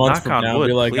come in a Christ! month Knock from on now? Be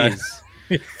wood, like, please.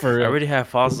 for I real. already have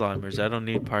Alzheimer's. I don't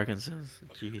need Parkinson's.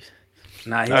 Jeez.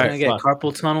 Nah, All he's right. gonna get Fuck.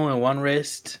 carpal tunnel in one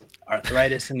wrist,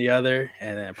 arthritis in the other,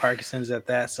 and then Parkinson's at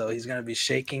that. So he's gonna be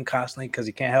shaking constantly because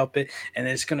he can't help it, and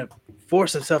it's gonna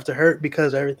force himself to hurt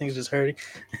because everything's just hurting.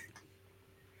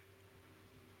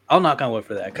 I'll knock on wood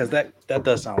for that because that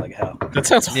does sound like hell. That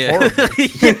sounds Yeah.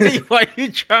 horrible. Why are you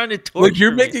trying to torture Like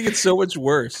you're me? making it so much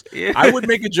worse. Yeah. I would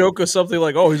make a joke of something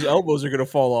like, "Oh, his elbows are gonna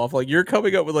fall off." Like you're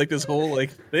coming up with like this whole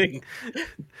like thing.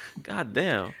 God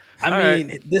damn. I All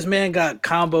mean, this man got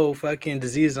combo fucking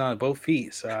disease on both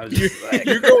feet, so I was just like,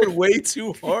 You're going way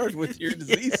too hard with your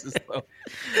diseases, though.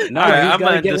 no, All right, he's I'm got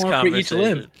to at get this one for each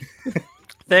limb. conversation.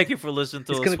 Thank you for listening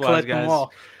to He's the gonna Wise collect them Guys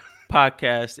all.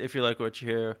 podcast. If you like what you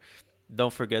hear,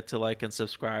 don't forget to like and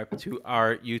subscribe to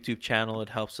our YouTube channel. It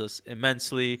helps us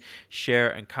immensely. Share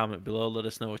and comment below. Let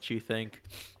us know what you think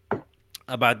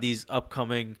about these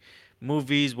upcoming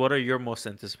movies. What are your most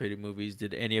anticipated movies?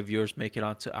 Did any of yours make it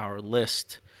onto our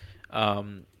list?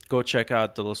 Go check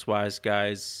out the Los Wise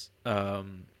Guys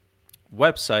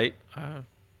website.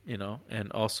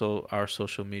 And also our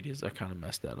social medias. I kind of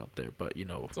messed that up there, but you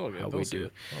know It's all good. how They'll we see do.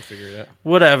 it. I'll figure it out.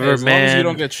 Whatever, As man. long as you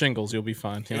don't get shingles, you'll be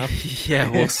fine. You know. Yeah,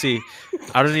 we'll see.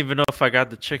 I don't even know if I got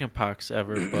the chicken pox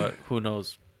ever, but who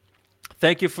knows?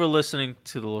 Thank you for listening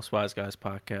to the Los Wise Guys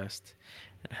podcast,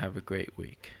 and have a great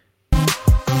week.